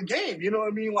feel of the game. You know what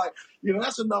I mean? Like,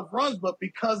 that's enough runs. But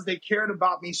because they cared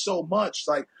about me so much,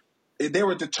 like, they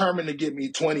were determined to give me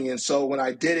 20. And so when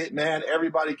I did it, man,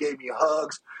 everybody gave me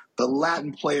hugs. The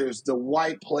Latin players, the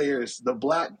white players, the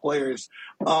black players,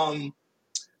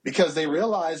 because they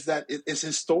realized that it's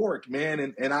historic,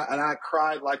 man. And I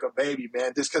cried like a baby,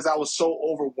 man, just because I was so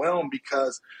overwhelmed,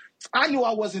 because I knew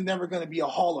I wasn't never going to be a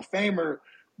Hall of Famer,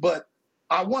 but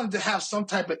I wanted to have some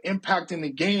type of impact in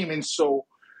the game. And so,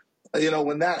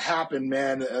 when that happened,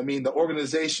 man, I mean, the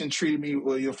organization treated me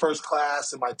with first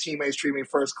class, and my teammates treated me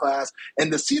first class.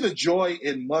 And to see the joy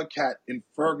in Mudcat, in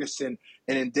Ferguson,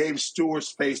 and in Dave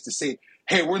Stewart's face to say,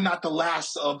 hey, we're not the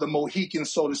last of the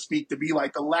Mohicans, so to speak, to be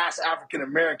like the last African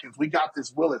Americans. We got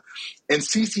this, Willis. And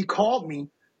CeCe called me.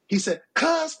 He said,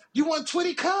 cuz, you want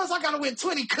 20, cuz? I got to win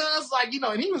 20, cuz. Like,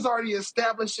 and he was already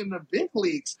established in the big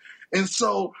leagues. And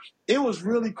so it was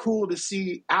really cool to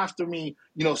see after me,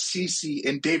 CeCe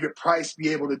and David Price be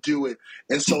able to do it.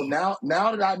 And so now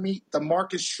that I meet the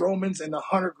Marcus Stromans and the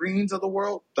Hunter Greens of the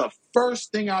world, the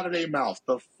first thing out of their mouth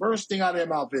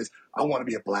is, I want to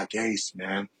be a black ace,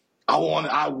 man. I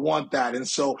want that. And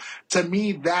so to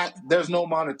me, that there's no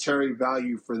monetary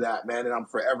value for that, man. And I'm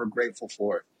forever grateful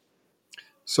for it.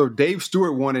 So Dave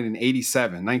Stewart won it in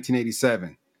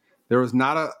 1987. There was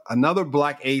not another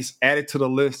black ace added to the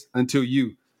list until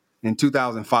you in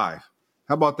 2005.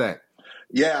 How about that?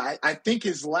 Yeah, I think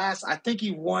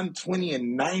he won 20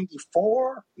 in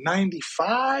 94,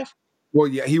 95. Well,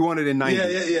 yeah, he won it in 90.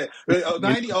 Yeah.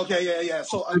 90, okay, yeah.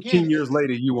 So again, 15 years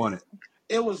later, you won it.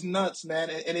 It was nuts, man.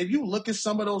 And if you look at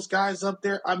some of those guys up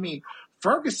there, I mean,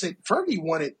 Fergie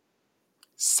won it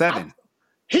 7.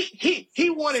 He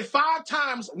won it 5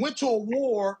 times, went to a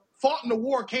war, fought in the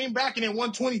war, came back, and then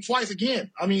won 20 twice again.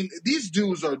 I mean, these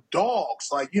dudes are dogs,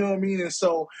 like, you know what I mean? And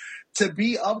to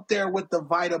be up there with the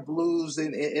Vita Blues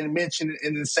and mention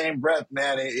in the same breath,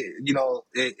 man,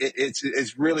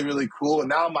 it's really, really cool. And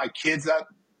now my kids,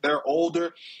 they're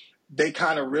older, they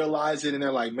kind of realize it, and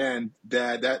they're like, man,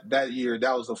 Dad, that year,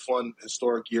 that was a fun,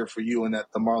 historic year for you and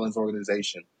the Marlins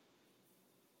organization.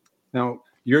 Now,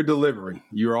 your delivery.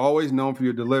 You're always known for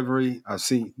your delivery. I've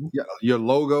seen your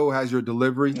logo has your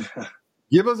delivery.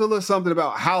 Give us a little something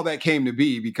about how that came to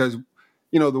be, because,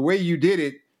 the way you did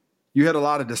it, you had a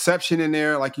lot of deception in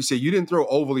there. Like you said, you didn't throw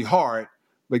overly hard,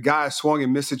 but guys swung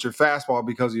and missed at your fastball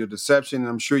because of your deception, and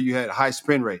I'm sure you had a high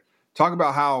spin rate. Talk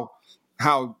about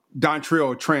how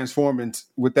Dontrelle transformed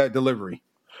with that delivery.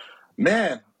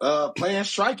 Man, playing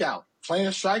strikeout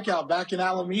back in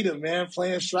Alameda, man,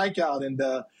 playing strikeout. And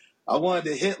I wanted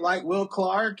to hit like Will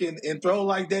Clark and throw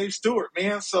like Dave Stewart,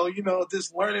 man. So,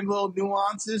 just learning little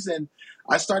nuances. And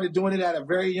I started doing it at a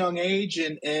very young age.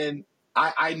 And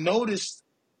I noticed,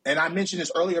 and I mentioned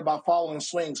this earlier about following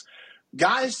swings,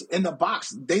 guys in the box,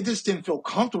 they just didn't feel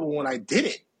comfortable when I did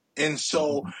it. And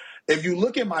so if you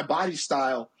look at my body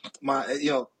style, my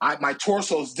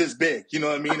torso's this big, you know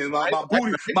what I mean? And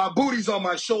my booty's on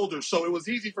my shoulders. So it was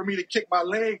easy for me to kick my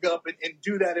leg up and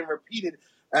do that and repeat it,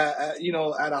 at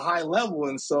a high level.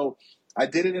 And so I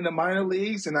did it in the minor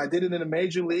leagues and I did it in the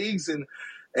major leagues, and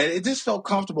it just felt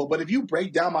comfortable. But if you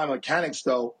break down my mechanics,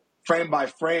 though, frame by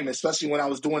frame, especially when I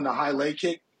was doing the high leg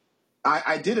kick,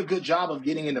 I did a good job of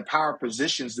getting into power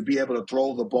positions to be able to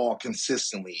throw the ball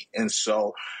consistently. And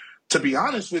so, to be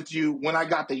honest with you, when I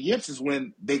got the yips is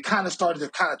when they kind of started to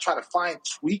try to fine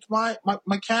tweak my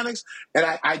mechanics, and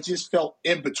I just felt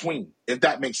in between, if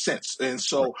that makes sense. And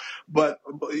so, but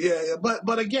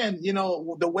again,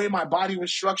 the way my body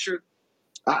was structured,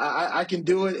 I can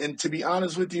do it. And to be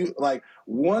honest with you, like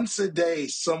once a day,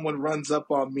 someone runs up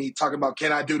on me talking about,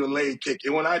 can I do the leg kick?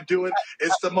 And when I do it,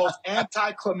 it's the most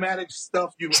anticlimactic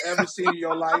stuff you've ever seen in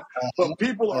your life. But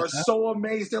people are so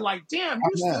amazed. They're like, damn,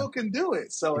 you still can do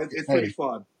it. So it's pretty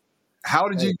fun. How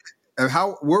did you,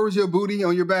 where was your booty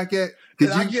on your back at?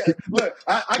 I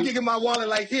can get my wallet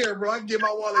like here, bro. I can get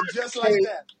my wallet just like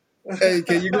that. Hey,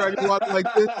 can you grab your wallet like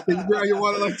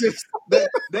this?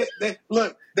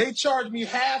 They charge me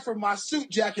half for my suit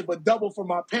jacket, but double for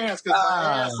my pants because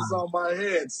my ass is on my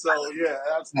head. So yeah,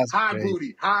 that's high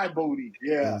great. High booty.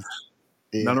 Yeah.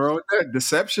 Nothing wrong with that.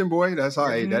 Deception, boy. That's all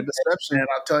right. That deception. And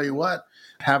I'll tell you what,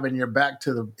 having your back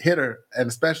to the hitter, and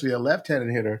especially a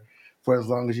left-handed hitter, for as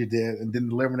long as you did, and then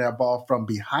delivering that ball from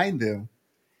behind him,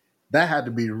 that had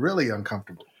to be really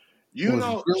uncomfortable.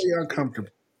 Really uncomfortable.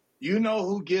 You know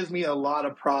who gives me a lot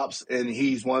of props, and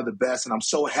he's one of the best, and I'm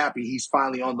so happy he's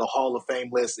finally on the Hall of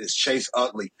Fame list, is Chase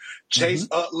Utley. Chase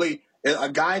Utley, a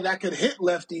guy that could hit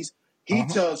lefties. He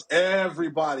tells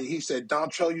everybody, he said,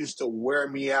 Dontrelle used to wear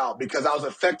me out because I was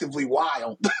effectively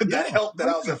wild. That helped that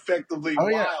I was effectively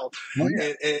wild.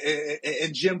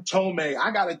 And Jim Tomei,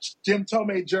 I got a Jim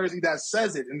Tomei jersey that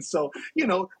says it. And so,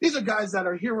 these are guys that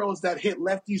are heroes that hit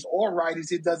lefties or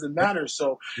righties. It doesn't matter.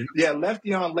 So,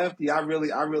 lefty on lefty, I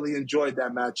really enjoyed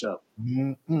that matchup.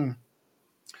 Mm-hmm.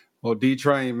 Well,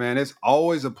 D-Train, man, it's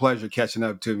always a pleasure catching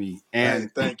up to me.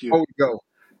 And thank you. Before we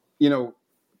go,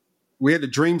 we had the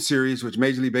Dream Series, which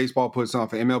Major League Baseball puts on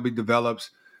for MLB Develops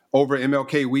over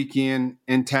MLK weekend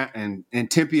in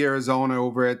Tempe, Arizona,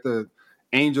 over at the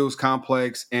Angels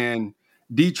complex. And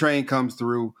D-Train comes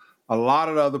through. A lot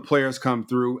of the other players come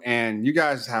through. And you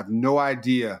guys have no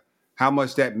idea how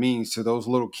much that means to those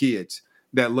little kids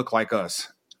that look like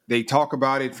us. They talk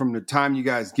about it from the time you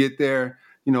guys get there,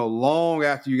 long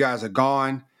after you guys are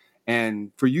gone.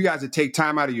 And for you guys to take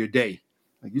time out of your day,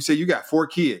 like you say, you got 4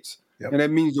 kids. Yep. And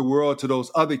that means the world to those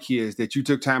other kids that you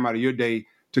took time out of your day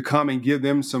to come and give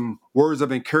them some words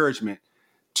of encouragement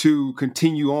to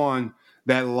continue on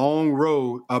that long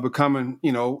road of becoming,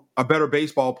 a better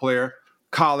baseball player,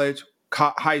 college,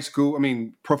 high school,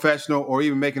 professional, or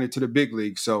even making it to the big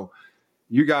league. So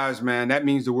you guys, man, that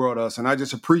means the world to us. And I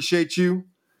just appreciate you.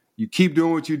 You keep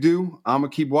doing what you do. I'm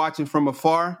going to keep watching from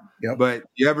afar. Yep. But if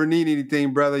you ever need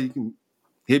anything, brother, you can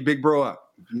hit Big Bro up.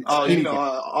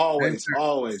 Always.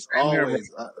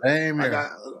 Amen. I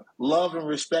got love and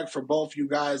respect for both you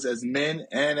guys as men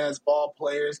and as ball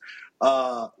players.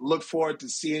 Look forward to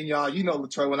seeing y'all.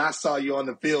 Latroy, when I saw you on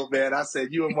the field, man, I said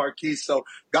you and Marquise. So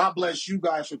God bless you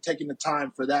guys for taking the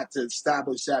time for that to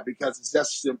establish that, because it's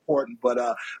just important. But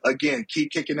again,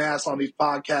 keep kicking ass on these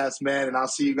podcasts, man, and I'll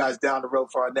see you guys down the road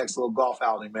for our next little golf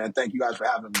outing, man. Thank you guys for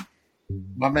having me.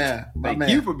 My man. Thank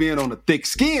you for being on the Thick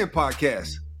Skin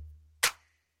podcast.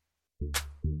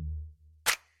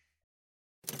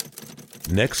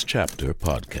 Next Chapter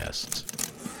Podcasts.